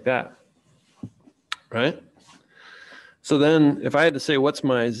 Like that, right? So then if I had to say, what's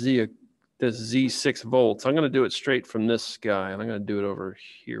my Z, this Z 6 volts, I'm going to do it straight from this guy, and I'm going to do it over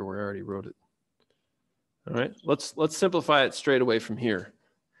here where I already wrote it. All right, let's simplify it straight away from here.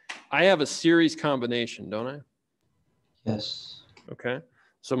 I have a series combination, don't I? Yes. Okay.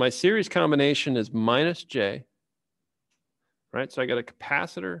 So my series combination is minus J, right? So I got a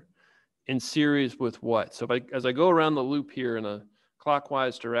capacitor in series with what? So as I go around the loop here in a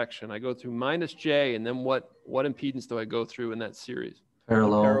clockwise direction, I go through minus J, and then what impedance do I go through in that series?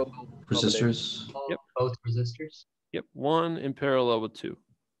 Parallel resistors. Yep. Both resistors. Yep. 1 in parallel with 2.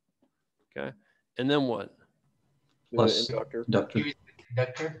 Okay. And then what? Plus inductor.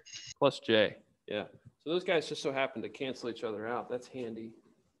 Conductor. Plus J. Yeah. So those guys just so happen to cancel each other out. That's handy.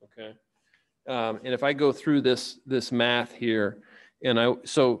 Okay. And if I go through this math here, and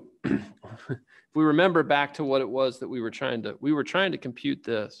so if we remember back to what it was that we were trying to compute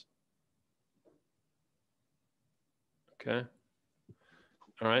this. Okay.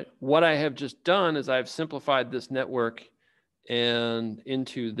 All right. What I have just done is I've simplified this network and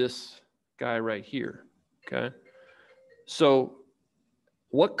into this guy right here. Okay. So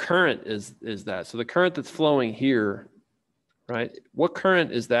what current is that? So the current that's flowing here, right? What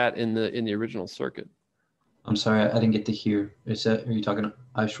current is that in the original circuit? I'm sorry, I didn't get to hear. Are you talking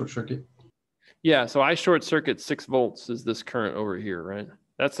I short circuit? Yeah, so I short circuit 6 volts is this current over here, right?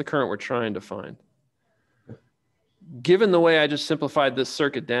 That's the current we're trying to find. Given the way I just simplified this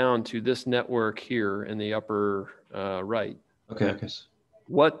circuit down to this network here in the upper right. Okay.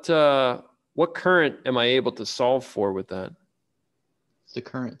 What current am I able to solve for with that? The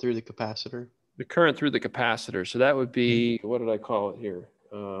current through the capacitor. The current through the capacitor. So that would be, what did I call it here?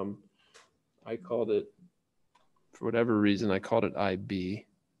 I called it For whatever reason, I called it IB.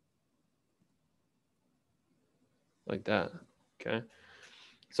 Like that, okay?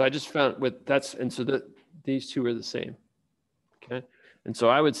 So I just found with that's, and so that these two are the same, okay? And so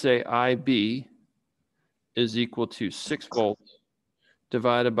I would say IB is equal to 6 volts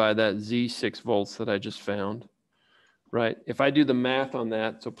divided by that Z 6 volts that I just found, right? If I do the math on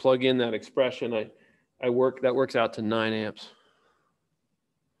that, so plug in that expression, that works out to 9 amps,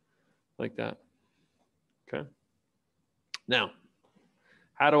 like that, okay? Now,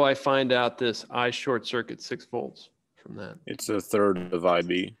 how do I find out this I short circuit 6 volts from that? It's a third of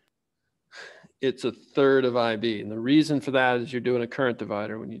IB. It's a third of IB. And the reason for that is you're doing a current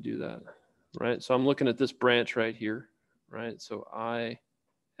divider when you do that, right? So I'm looking at this branch right here, right? So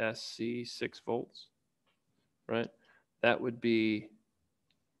ISC 6 volts, right? That would be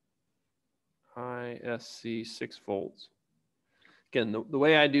ISC 6 volts. Again, the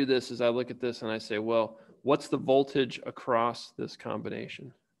way I do this is I look at this and I say, well, what's the voltage across this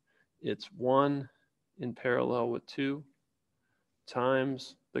combination? It's 1 in parallel with 2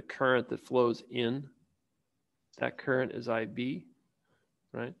 times the current that flows in. That current is IB,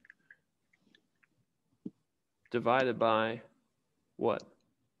 right? Divided by what?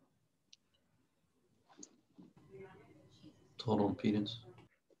 Total impedance.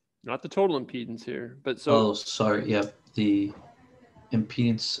 Not the total impedance here, but so. Oh, sorry. Yep. The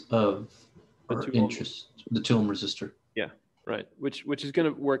impedance of The our 2 ohm. interest, the 2 ohm resistor. Yeah, right. Which is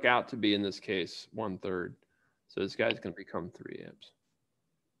going to work out to be, in this case, 1/3. So this guy's going to become 3 amps.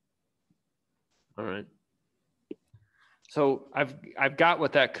 All right. So I've got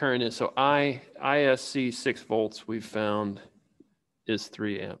what that current is. So ISC 6 volts we've found is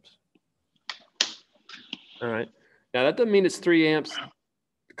 3 amps. All right. Now that doesn't mean it's 3 amps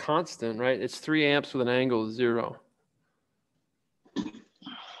constant, right? It's 3 amps with an angle of 0.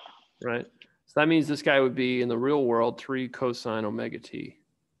 Right? So that means this guy would be in the real world 3 cosine omega t.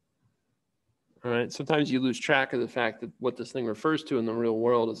 All right. Sometimes you lose track of the fact that what this thing refers to in the real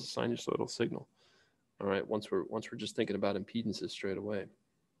world is a sinusoidal signal. All right. Once we're just thinking about impedances straight away.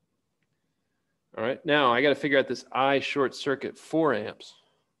 All right. Now I got to figure out this I short circuit 4 amps.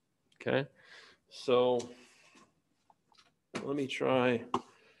 Okay. So let me try.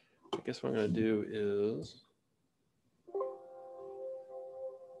 I guess what I'm going to do is.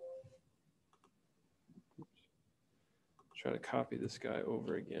 Try to copy this guy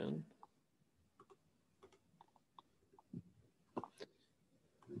over again.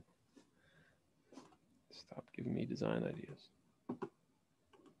 Stop giving me design ideas.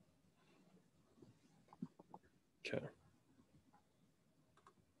 Okay.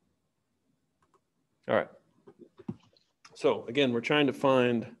 All right. So again, we're trying to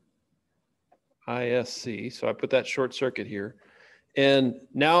find ISC. So I put that short circuit here. And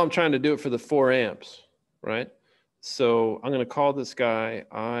now I'm trying to do it for the 4 amps, right? So I'm going to call this guy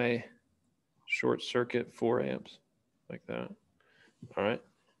I short circuit 4 amps, like that. All right.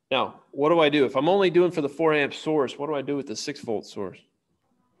 Now, what do I do? If I'm only doing for the 4 amp source, what do I do with the 6 volt source?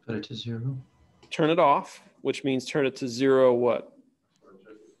 Put it to 0. Turn it off, which means turn it to 0 what?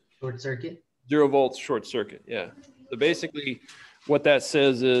 Short circuit. 0 volts short circuit. Yeah. So basically what that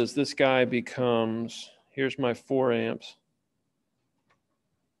says is this guy becomes, here's my 4 amps.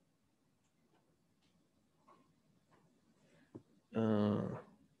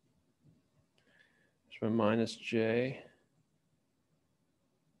 There's my minus J.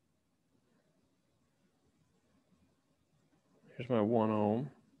 Here's my 1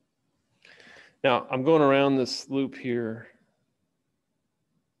 ohm. Now I'm going around this loop here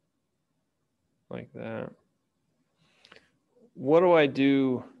like that. What do I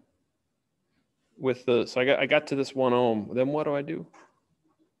do with the, so I got to this 1 ohm. Then what do I do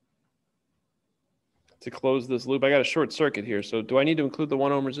to close this loop? I got a short circuit here. So do I need to include the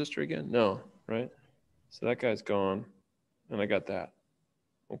 1 ohm resistor again? No, right? So that guy's gone and I got that.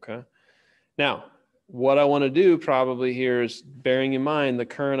 Okay. Now, what I want to do probably here is, bearing in mind the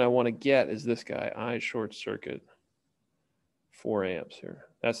current I want to get is this guy, I short circuit 4 amps here.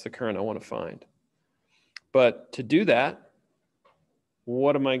 That's the current I want to find. But to do that,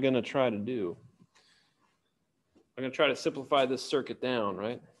 what am I going to try to do? I'm going to try to simplify this circuit down,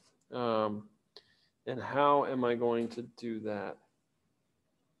 right? And how am I going to do that?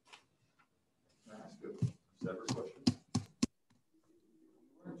 Can I ask a separate question?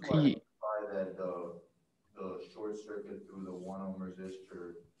 That the short circuit through the 1 ohm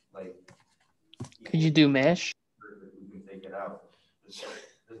resistor, like, Could you do mesh? we can take it out.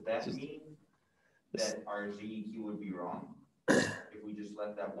 Does that mean that our ZEQ would be wrong if we just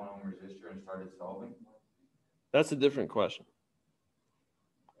left that 1 ohm resistor and started solving? That's a different question.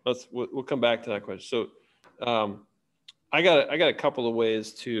 We'll come back to that question. So I got a couple of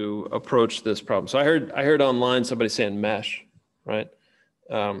ways to approach this problem. So I heard online somebody saying mesh, right?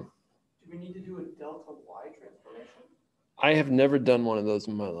 Do we need to do a delta Y transformation? I have never done one of those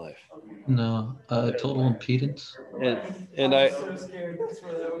in my life. No, total impedance. And I'm so scared. That's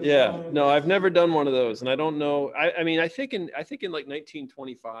where that was yeah, going. no, I've never done one of those, and I don't know. I mean, I think in like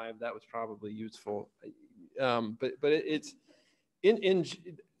 1925 that was probably useful, but it's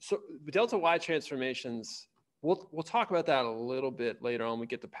so delta Y transformations. We'll talk about that a little bit later on when we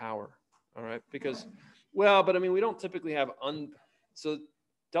get to power. All right, because but I mean, we don't typically have so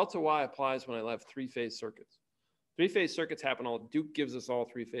delta Y applies when I have three-phase circuits. Three-phase circuits happen Duke gives us all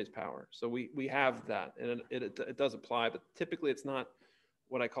three-phase power. So we have that, and it does apply, but typically it's not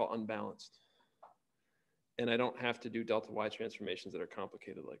what I call unbalanced. And I don't have to do delta Y transformations that are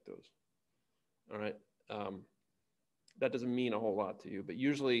complicated like those. All right. That doesn't mean a whole lot to you, but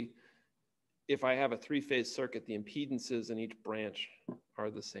usually if I have a three-phase circuit, the impedances in each branch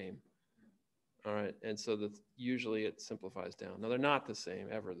are the same. All right. And so usually it simplifies down. Now they're not the same,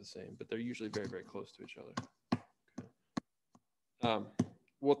 ever the same, but they're usually very, very close to each other.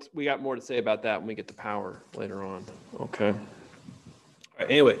 We got more to say about that when we get to power later on. Okay. All right,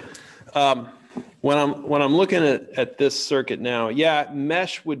 anyway, when I'm looking at this circuit now, yeah,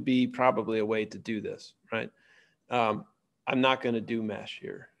 mesh would be probably a way to do this, right? I'm not going to do mesh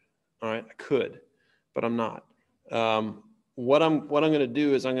here. All right, I could, but I'm not. What I'm going to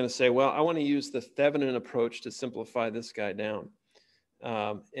do is I'm going to say, well, I want to use the Thevenin approach to simplify this guy down.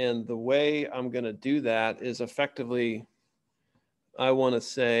 And the way I'm going to do that is effectively, I want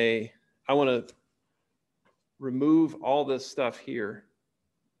to remove all this stuff here.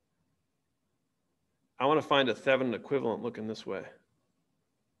 I want to find a Thevenin equivalent looking this way.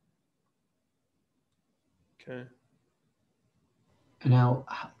 Okay. Now,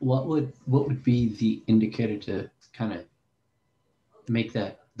 what would be the indicator to kind of make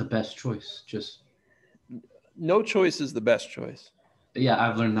that the best choice? Just no choice is the best choice. Yeah,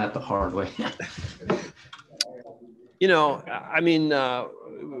 I've learned that the hard way. You know, I mean,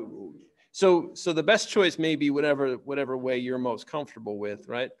 so the best choice may be whatever way you're most comfortable with,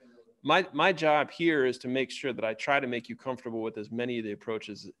 right? My job here is to make sure that I try to make you comfortable with as many of the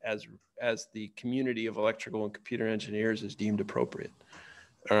approaches as the community of electrical and computer engineers is deemed appropriate.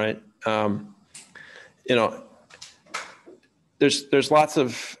 All right. You know, there's lots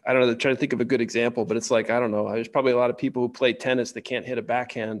of, I don't know, trying to think of a good example, but it's like, I don't know, there's probably a lot of people who play tennis that can't hit a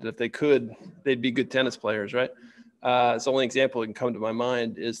backhand. If they could, they'd be good tennis players, right? It's the only example that can come to my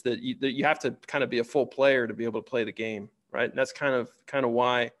mind is that you have to kind of be a full player to be able to play the game, right? And that's kind of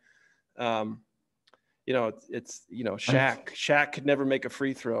why, you know, it's Shaq could never make a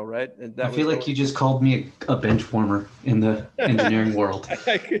free throw, right? And that I feel like you just called me a bench warmer in the engineering world.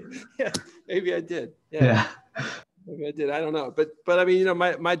 Yeah, maybe I did. Yeah. Maybe I did. I don't know. But I mean, you know,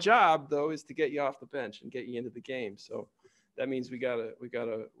 my job though is to get you off the bench and get you into the game. So that means we gotta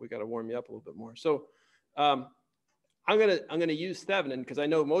warm you up a little bit more. So I'm gonna use Thevenin because I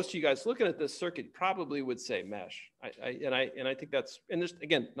know most of you guys looking at this circuit probably would say mesh. I think that's, and there's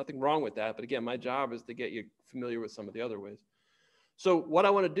again nothing wrong with that. But again, my job is to get you familiar with some of the other ways. So what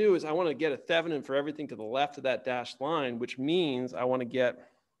I want to do is I want to get a Thevenin for everything to the left of that dashed line, which means I want to get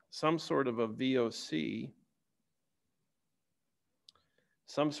some sort of a VOC,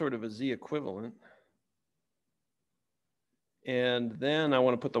 some sort of a Z equivalent. And then I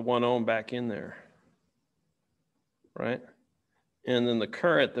want to put the 1 ohm back in there, right? And then the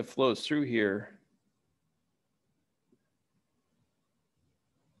current that flows through here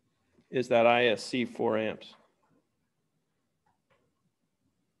is that ISC 4 amps.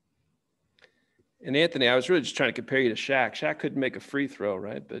 And Anthony, I was really just trying to compare you to Shaq. Shaq couldn't make a free throw,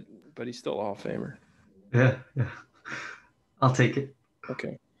 right? But he's still a Hall of Famer. Yeah. I'll take it.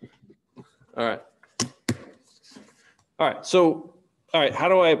 Okay. All right. So, all right. How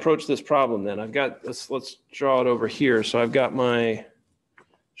do I approach this problem then? I've got this. Let's draw it over here. So I've got my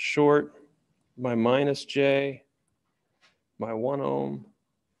short, my minus J, my 1 ohm.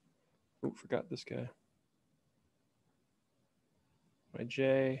 Oh, forgot this guy. My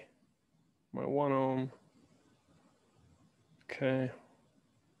J, my 1 ohm. Okay.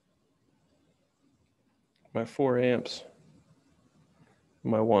 My 4 amps.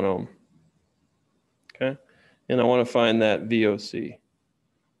 My 1 ohm. Okay. And I want to find that VOC.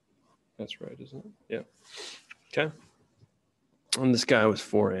 That's right, isn't it? Yeah. Okay. And this guy was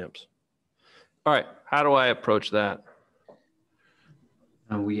 4 amps. All right. How do I approach that?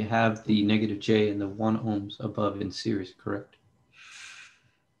 We have the negative J and the 1 ohms above in series, correct?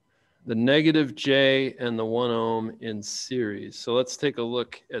 the negative J and the 1 ohm in series. So let's take a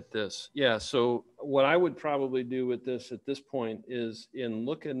look at this. Yeah, so what I would probably do with this at this point is, in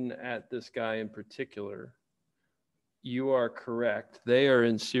looking at this guy in particular, you are correct. They are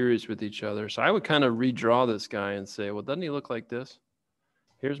in series with each other. So I would kind of redraw this guy and say, well, doesn't he look like this?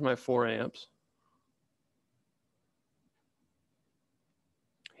 Here's my 4 amps.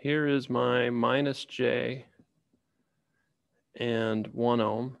 Here is my minus J and 1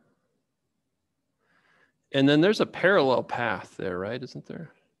 ohm. And then there's a parallel path there, right? Isn't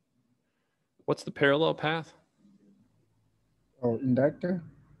there? What's the parallel path? Oh, inductor?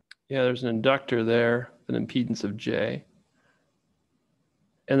 Yeah, there's an inductor there, an impedance of J.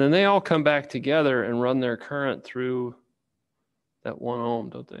 And then they all come back together and run their current through that 1 ohm,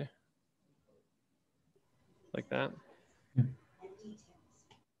 don't they? Like that.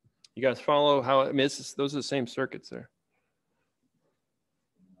 You guys follow how, I mean, those are the same circuits there.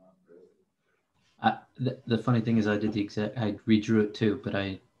 The funny thing is I did the exact, I redrew it too, but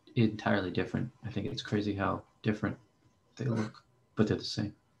entirely different. I think it's crazy how different they look, but they're the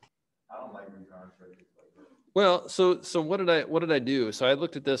same. I don't like redrawing circuits like that. Well, so what did I do? So I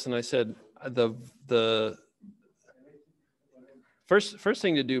looked at this and I said, the first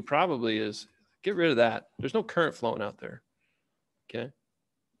thing to do probably is get rid of that. There's no current flowing out there. Okay.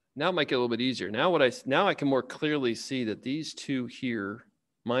 Now it might get a little bit easier. Now I can more clearly see that these two here,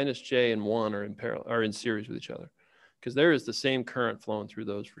 minus J and 1, are in series with each other, because there is the same current flowing through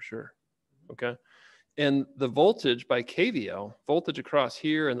those for sure. Okay. And the voltage by KVL, voltage across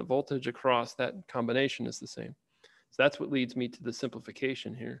here and the voltage across that combination is the same. So that's what leads me to the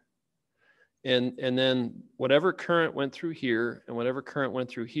simplification here. And then whatever current went through here and whatever current went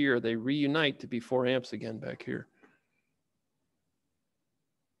through here, they reunite to be 4 amps again back here.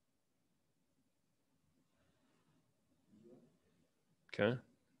 Okay.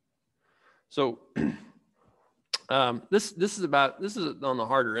 So this is on the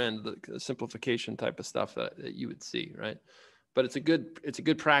harder end, the simplification type of stuff that you would see, right? But it's a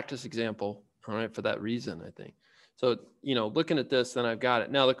good practice example, all right, for that reason, I think. So, you know, looking at this, then I've got it.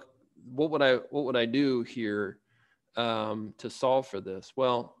 Now, look, what would I do here to solve for this?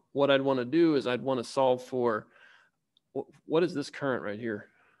 Well, what I'd want to do is I'd want to solve for, what is this current right here?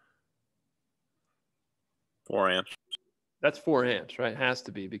 4 amps. That's 4 amps, right? It has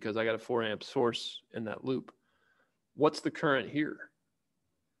to be, because I got a 4 amp source in that loop. What's the current here?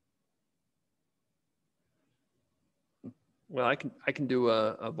 Well, I can do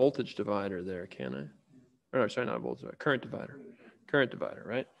a voltage divider there, can I? Or sorry, not a voltage divider, current divider,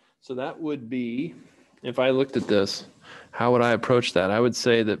 right? So that would be, if I looked at this, how would I approach that? I would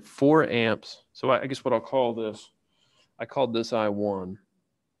say that 4 amps. So I guess what I'll call this, I called this I1.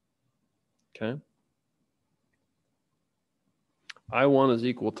 Okay. I1 is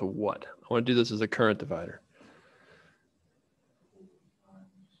equal to what? I want to do this as a current divider.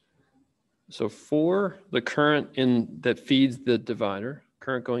 So for the current that feeds the divider,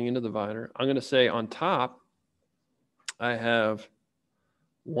 current going into the divider, I'm going to say on top, I have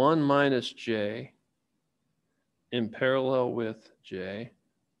 1 minus J in parallel with J,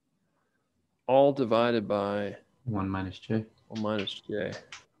 all divided by 1 minus J. 1 minus J.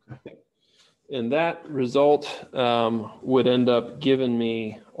 Okay. And that result would end up giving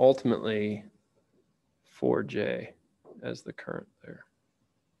me ultimately 4J as the current there.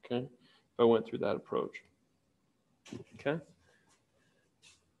 Okay, if I went through that approach. Okay, you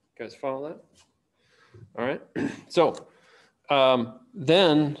guys follow that? All right. So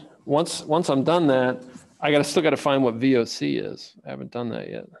then once I'm done that, I still got to find what VOC is. I haven't done that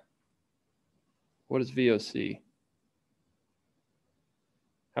yet. What is VOC?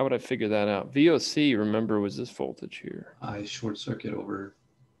 How would I figure that out? VOC, remember, was this voltage here. I short circuit over.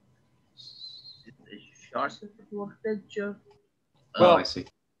 Short circuit voltage. Well, I see.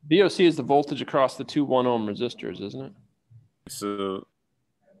 VOC is the voltage across the 2 1 ohm resistors, isn't it? So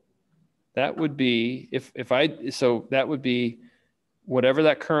that would be so that would be whatever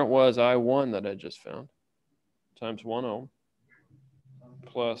that current was, I1 that I just found, times 1 ohm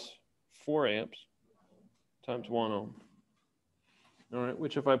plus 4 amps times 1 ohm. All right,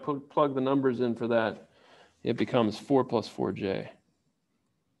 which if I plug the numbers in for that, it becomes 4 plus 4J.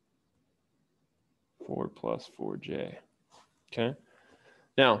 4 plus 4J. Okay.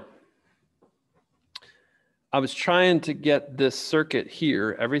 Now, I was trying to get this circuit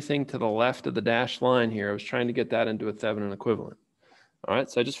here, everything to the left of the dashed line here, I was trying to get that into a Thevenin equivalent. All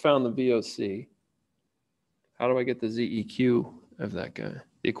right, so I just found the VOC. How do I get the ZEQ of that guy,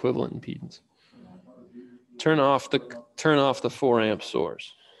 the equivalent impedance? Turn off the 4 amp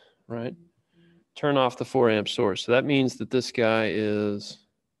source, right? Turn off the 4 amp source. So that means that this guy is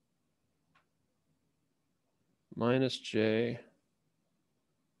minus J,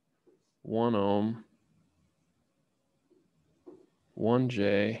 1 ohm,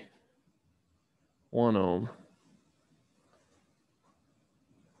 1J, 1 ohm,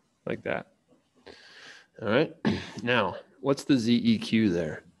 like that. All right. Now, what's the ZEQ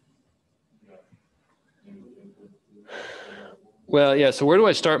there? Well, yeah, so where do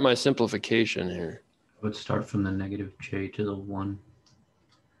I start my simplification here? I would start from the negative J to the 1.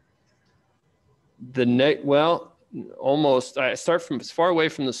 Well, almost. I start from as far away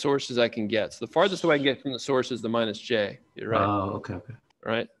from the source as I can get. So the farthest away I can get from the source is the minus J. You're right. Oh, okay. All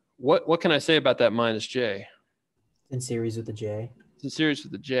right. What can I say about that minus J? In series with the J. It's in series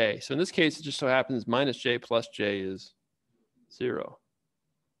with the J. So in this case, it just so happens minus J plus J is 0.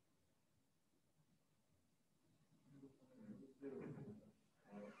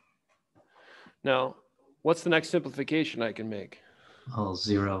 Now, what's the next simplification I can make? Oh,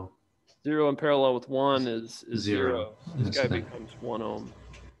 0. 0 in parallel with 1 is 0. This guy That's that. becomes 1 ohm.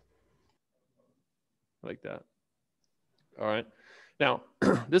 Like that. All right. Now,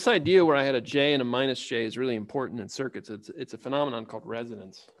 this idea where I had a J and a minus J is really important in circuits. It's a phenomenon called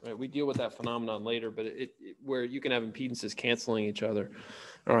resonance. Right? We deal with that phenomenon later, but where you can have impedances canceling each other.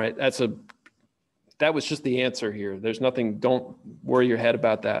 All right. That was just the answer here. There's nothing, don't worry your head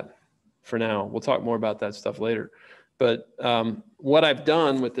about that for now. We'll talk more about that stuff later. But what I've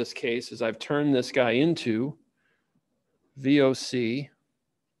done with this case is I've turned this guy into VOC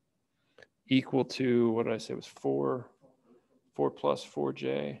equal to, what did I say, it was 4 plus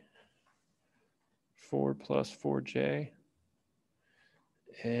 4J, 4 plus 4J,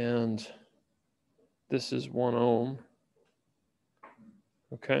 and this is 1 ohm,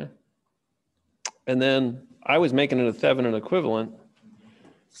 okay? And then I was making it a Thevenin equivalent,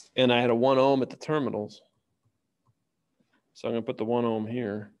 and I had a 1 ohm at the terminals. So I'm going to put the 1 ohm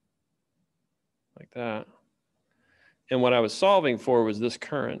here, like that. And what I was solving for was this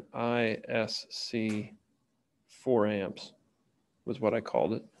current, ISC 4 amps, was what I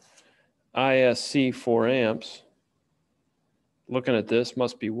called it. ISC 4 amps, looking at this,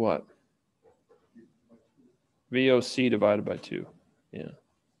 must be what? VOC divided by 2. Yeah,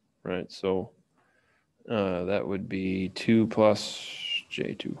 right. So that would be 2 plus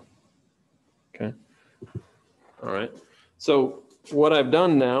J2. Okay. All right. So what I've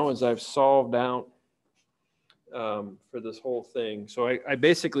done now is I've solved out for this whole thing. So I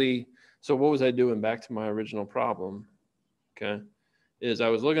basically, so what was I doing back to my original problem? Okay. Is I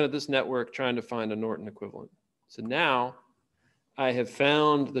was looking at this network trying to find a Norton equivalent. So now I have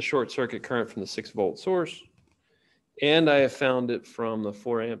found the short circuit current from the 6-volt source, and I have found it from the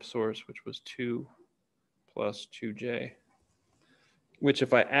 4 amp source, which was 2 plus 2J, which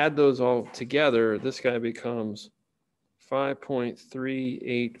if I add those all together, this guy becomes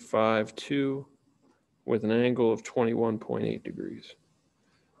 5.3852 with an angle of 21.8 degrees.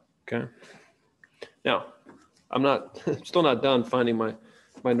 Okay. Now, I'm still not done finding my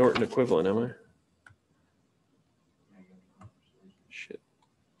Norton equivalent, am I? Shit.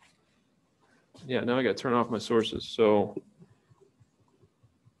 Yeah, now I got to turn off my sources. So,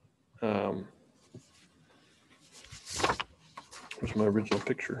 where's my original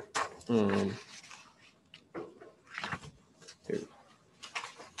picture? Here.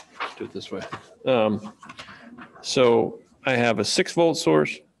 Let's do it this way. So I have a 6-volt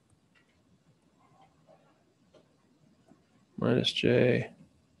source. Minus J,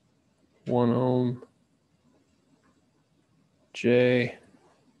 1 ohm, J,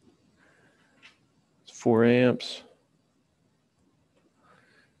 4 amps,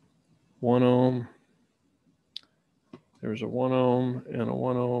 1 ohm. There's a 1 ohm and a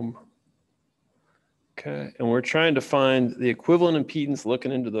 1 ohm. Okay, and we're trying to find the equivalent impedance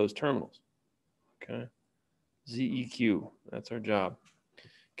looking into those terminals. Okay, ZEQ, that's our job.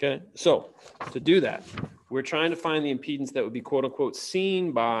 Okay, so to do that, we're trying to find the impedance that would be quote unquote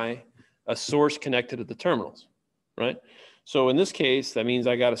seen by a source connected to the terminals, right? So in this case, that means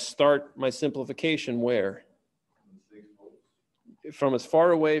I got to start my simplification where? From as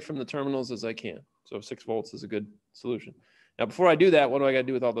far away from the terminals as I can. So 6 volts is a good solution. Now, before I do that, what do I got to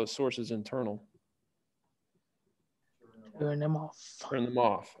do with all those sources internal? Turn them off. Turn them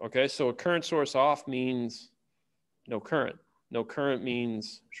off. Okay, so a current source off means no current. No current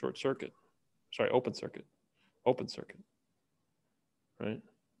means short circuit. Sorry, open circuit. Open circuit. Right?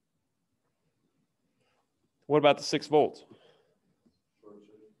 What about the 6 volts?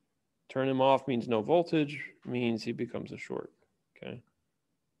 Turn him off means no voltage, means he becomes a short. Okay.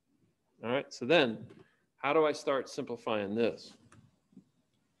 All right, so then how do I start simplifying this?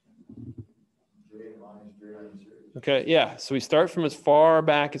 J minus J in series. Okay, yeah, so we start from as far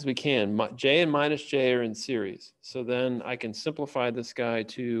back as we can. J and minus J are in series. So then I can simplify this guy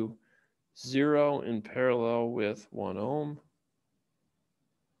to 0 in parallel with 1 ohm.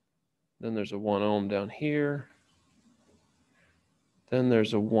 Then there's a 1 ohm down here. Then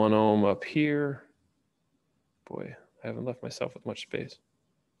there's a 1 ohm up here. Boy, I haven't left myself with much space.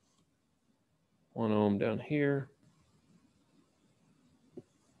 1 ohm down here.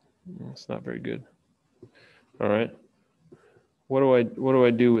 It's not very good. All right. What do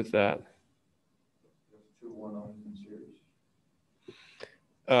I do with that?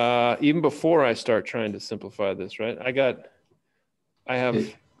 Even before I start trying to simplify this, right? I have,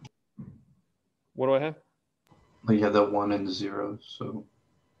 what do I have? Well, you have the 1 and 0, so.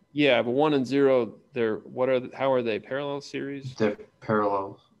 Yeah, but 1 and 0, how are they? Parallel series? They're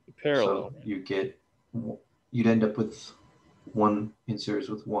parallel. Parallel. So you'd end up with 1 in series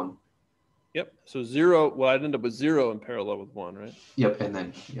with 1. Yep. So 0, well, I'd end up with 0 in parallel with 1, right? Yep. And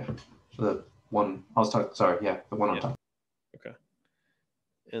then, yeah. So the 1, I was talking, sorry, yeah, the 1 on top. Okay.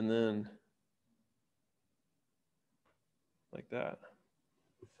 And then like that.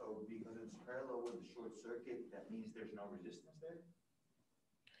 So because it's parallel with the short circuit, that means there's no resistance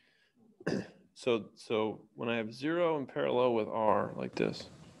there? So when I have 0 in parallel with R like this,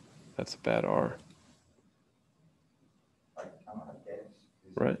 that's a bad R.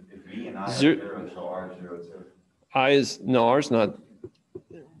 Right. If V and I are 0, so R is 0 too. R's not.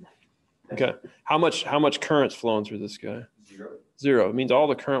 Okay. How much current's flowing through this guy? 0. 0. It means all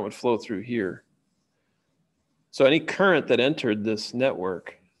the current would flow through here. So any current that entered this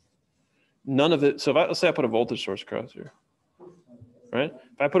network, none of it. So let's say I put a voltage source across here, right?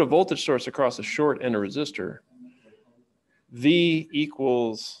 If I put a voltage source across a short and a resistor, V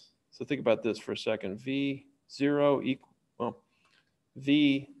equals, so think about this for a second. V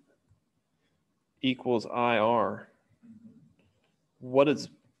equals IR. What is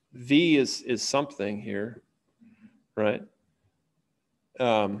V is something here, right?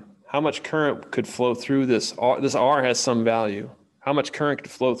 How much current could flow through this? This R has some value. How much current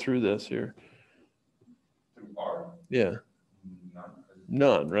could flow through this here? Through R? Yeah.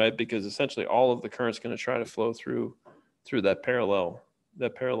 None, right? Because essentially all of the current's going to try to flow through that parallel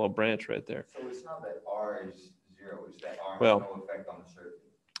branch right there. So it's not that R is 0, it's that R has Well, no effect on the circuit.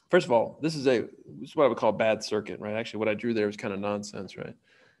 First of all, this is what I would call a bad circuit, right? Actually, what I drew there is kind of nonsense, right?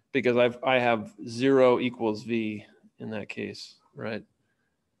 Because I have 0 equals V in that case, right?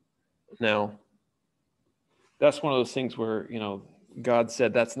 Now, that's one of those things where, God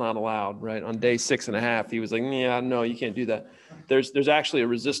said that's not allowed, right? On day 6.5, he was like, yeah, no, you can't do that. There's actually a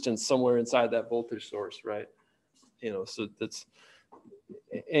resistance somewhere inside that voltage source, right? So let's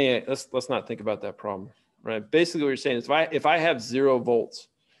not think about that problem, right? Basically what you're saying is if I have 0 volts,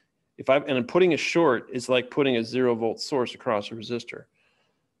 and I'm putting a short is like putting a 0 volt source across a resistor.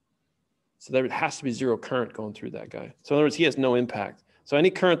 So there has to be 0 current going through that guy. So in other words, he has no impact. So any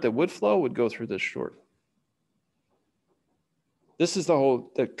current that would flow would go through this short. This is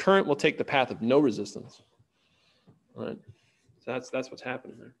the current will take the path of no resistance. All right. So that's what's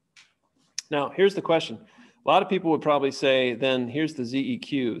happening there. Now, here's the question. A lot of people would probably say, then here's the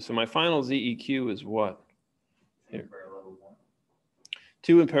ZEQ. So my final ZEQ is what? Here.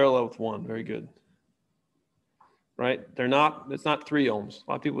 2 in parallel with 1. Very good. Right? It's not 3 ohms.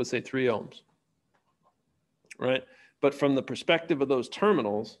 A lot of people would say 3 ohms. Right? But from the perspective of those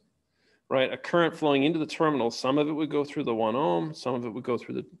terminals, right, a current flowing into the terminal, some of it would go through the 1 ohm, some of it would go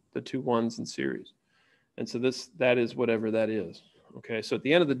through the 2 1s in series. And so that is whatever that is. Okay, so at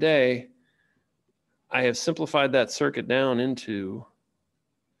the end of the day, I have simplified that circuit down into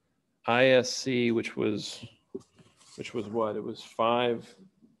ISC, which was what? It was 5.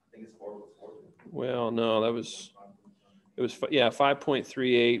 I think it's 4. Well, no, it was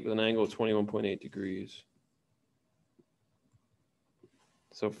 5.38 with an angle of 21.8 degrees.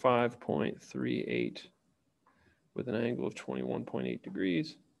 So 5.38 with an angle of 21.8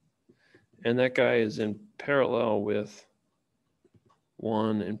 degrees. And that guy is in parallel with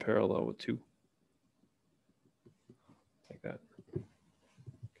 1 in parallel with 2. Like that.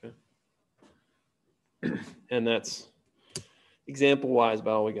 Okay. And that's example-wise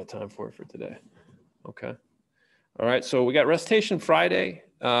about all we got time for today. Okay. All right. So we got recitation Friday.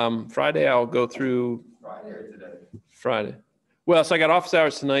 Friday, I'll go through. Friday or today? Friday. Well, so I got office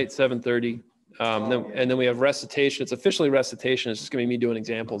hours tonight, 7:30. And then we have recitation. It's officially recitation. It's just going to be me doing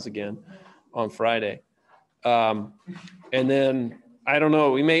examples again on Friday. And then I don't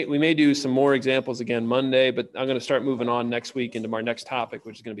know. We may do some more examples again Monday, but I'm going to start moving on next week into our next topic,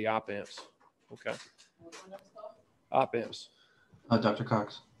 which is going to be op amps. Okay. Op amps. Dr.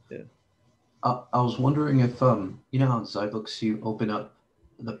 Cox. Yeah. I was wondering if you know how in Zybooks you open up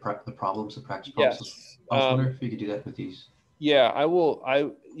the problems, the practice problems. Yes. I was wondering if you could do that with these. Yeah, I will.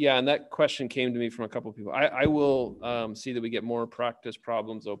 Yeah, and that question came to me from a couple of people. I will see that we get more practice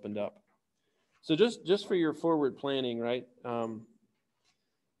problems opened up. So just for your forward planning, right?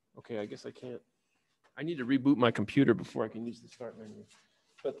 Okay, I guess I can't. I need to reboot my computer before I can use the start menu.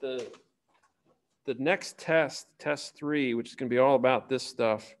 But the next test, test 3, which is going to be all about this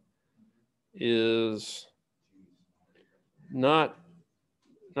stuff, is not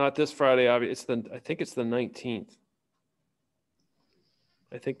this Friday. Obviously, I think it's the 19th.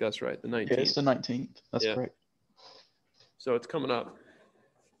 I think that's right. The 19th. Yeah, it's the 19th. That's correct. So it's coming up.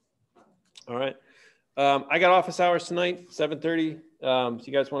 All right. I got office hours tonight, 7:30. So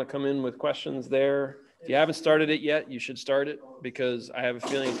you guys want to come in with questions there? If you haven't started it yet, you should start it, because I have a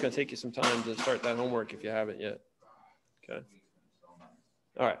feeling it's going to take you some time to start that homework if you haven't yet. Okay.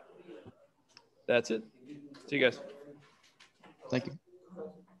 All right. That's it. See you guys. Thank you.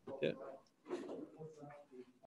 Yeah.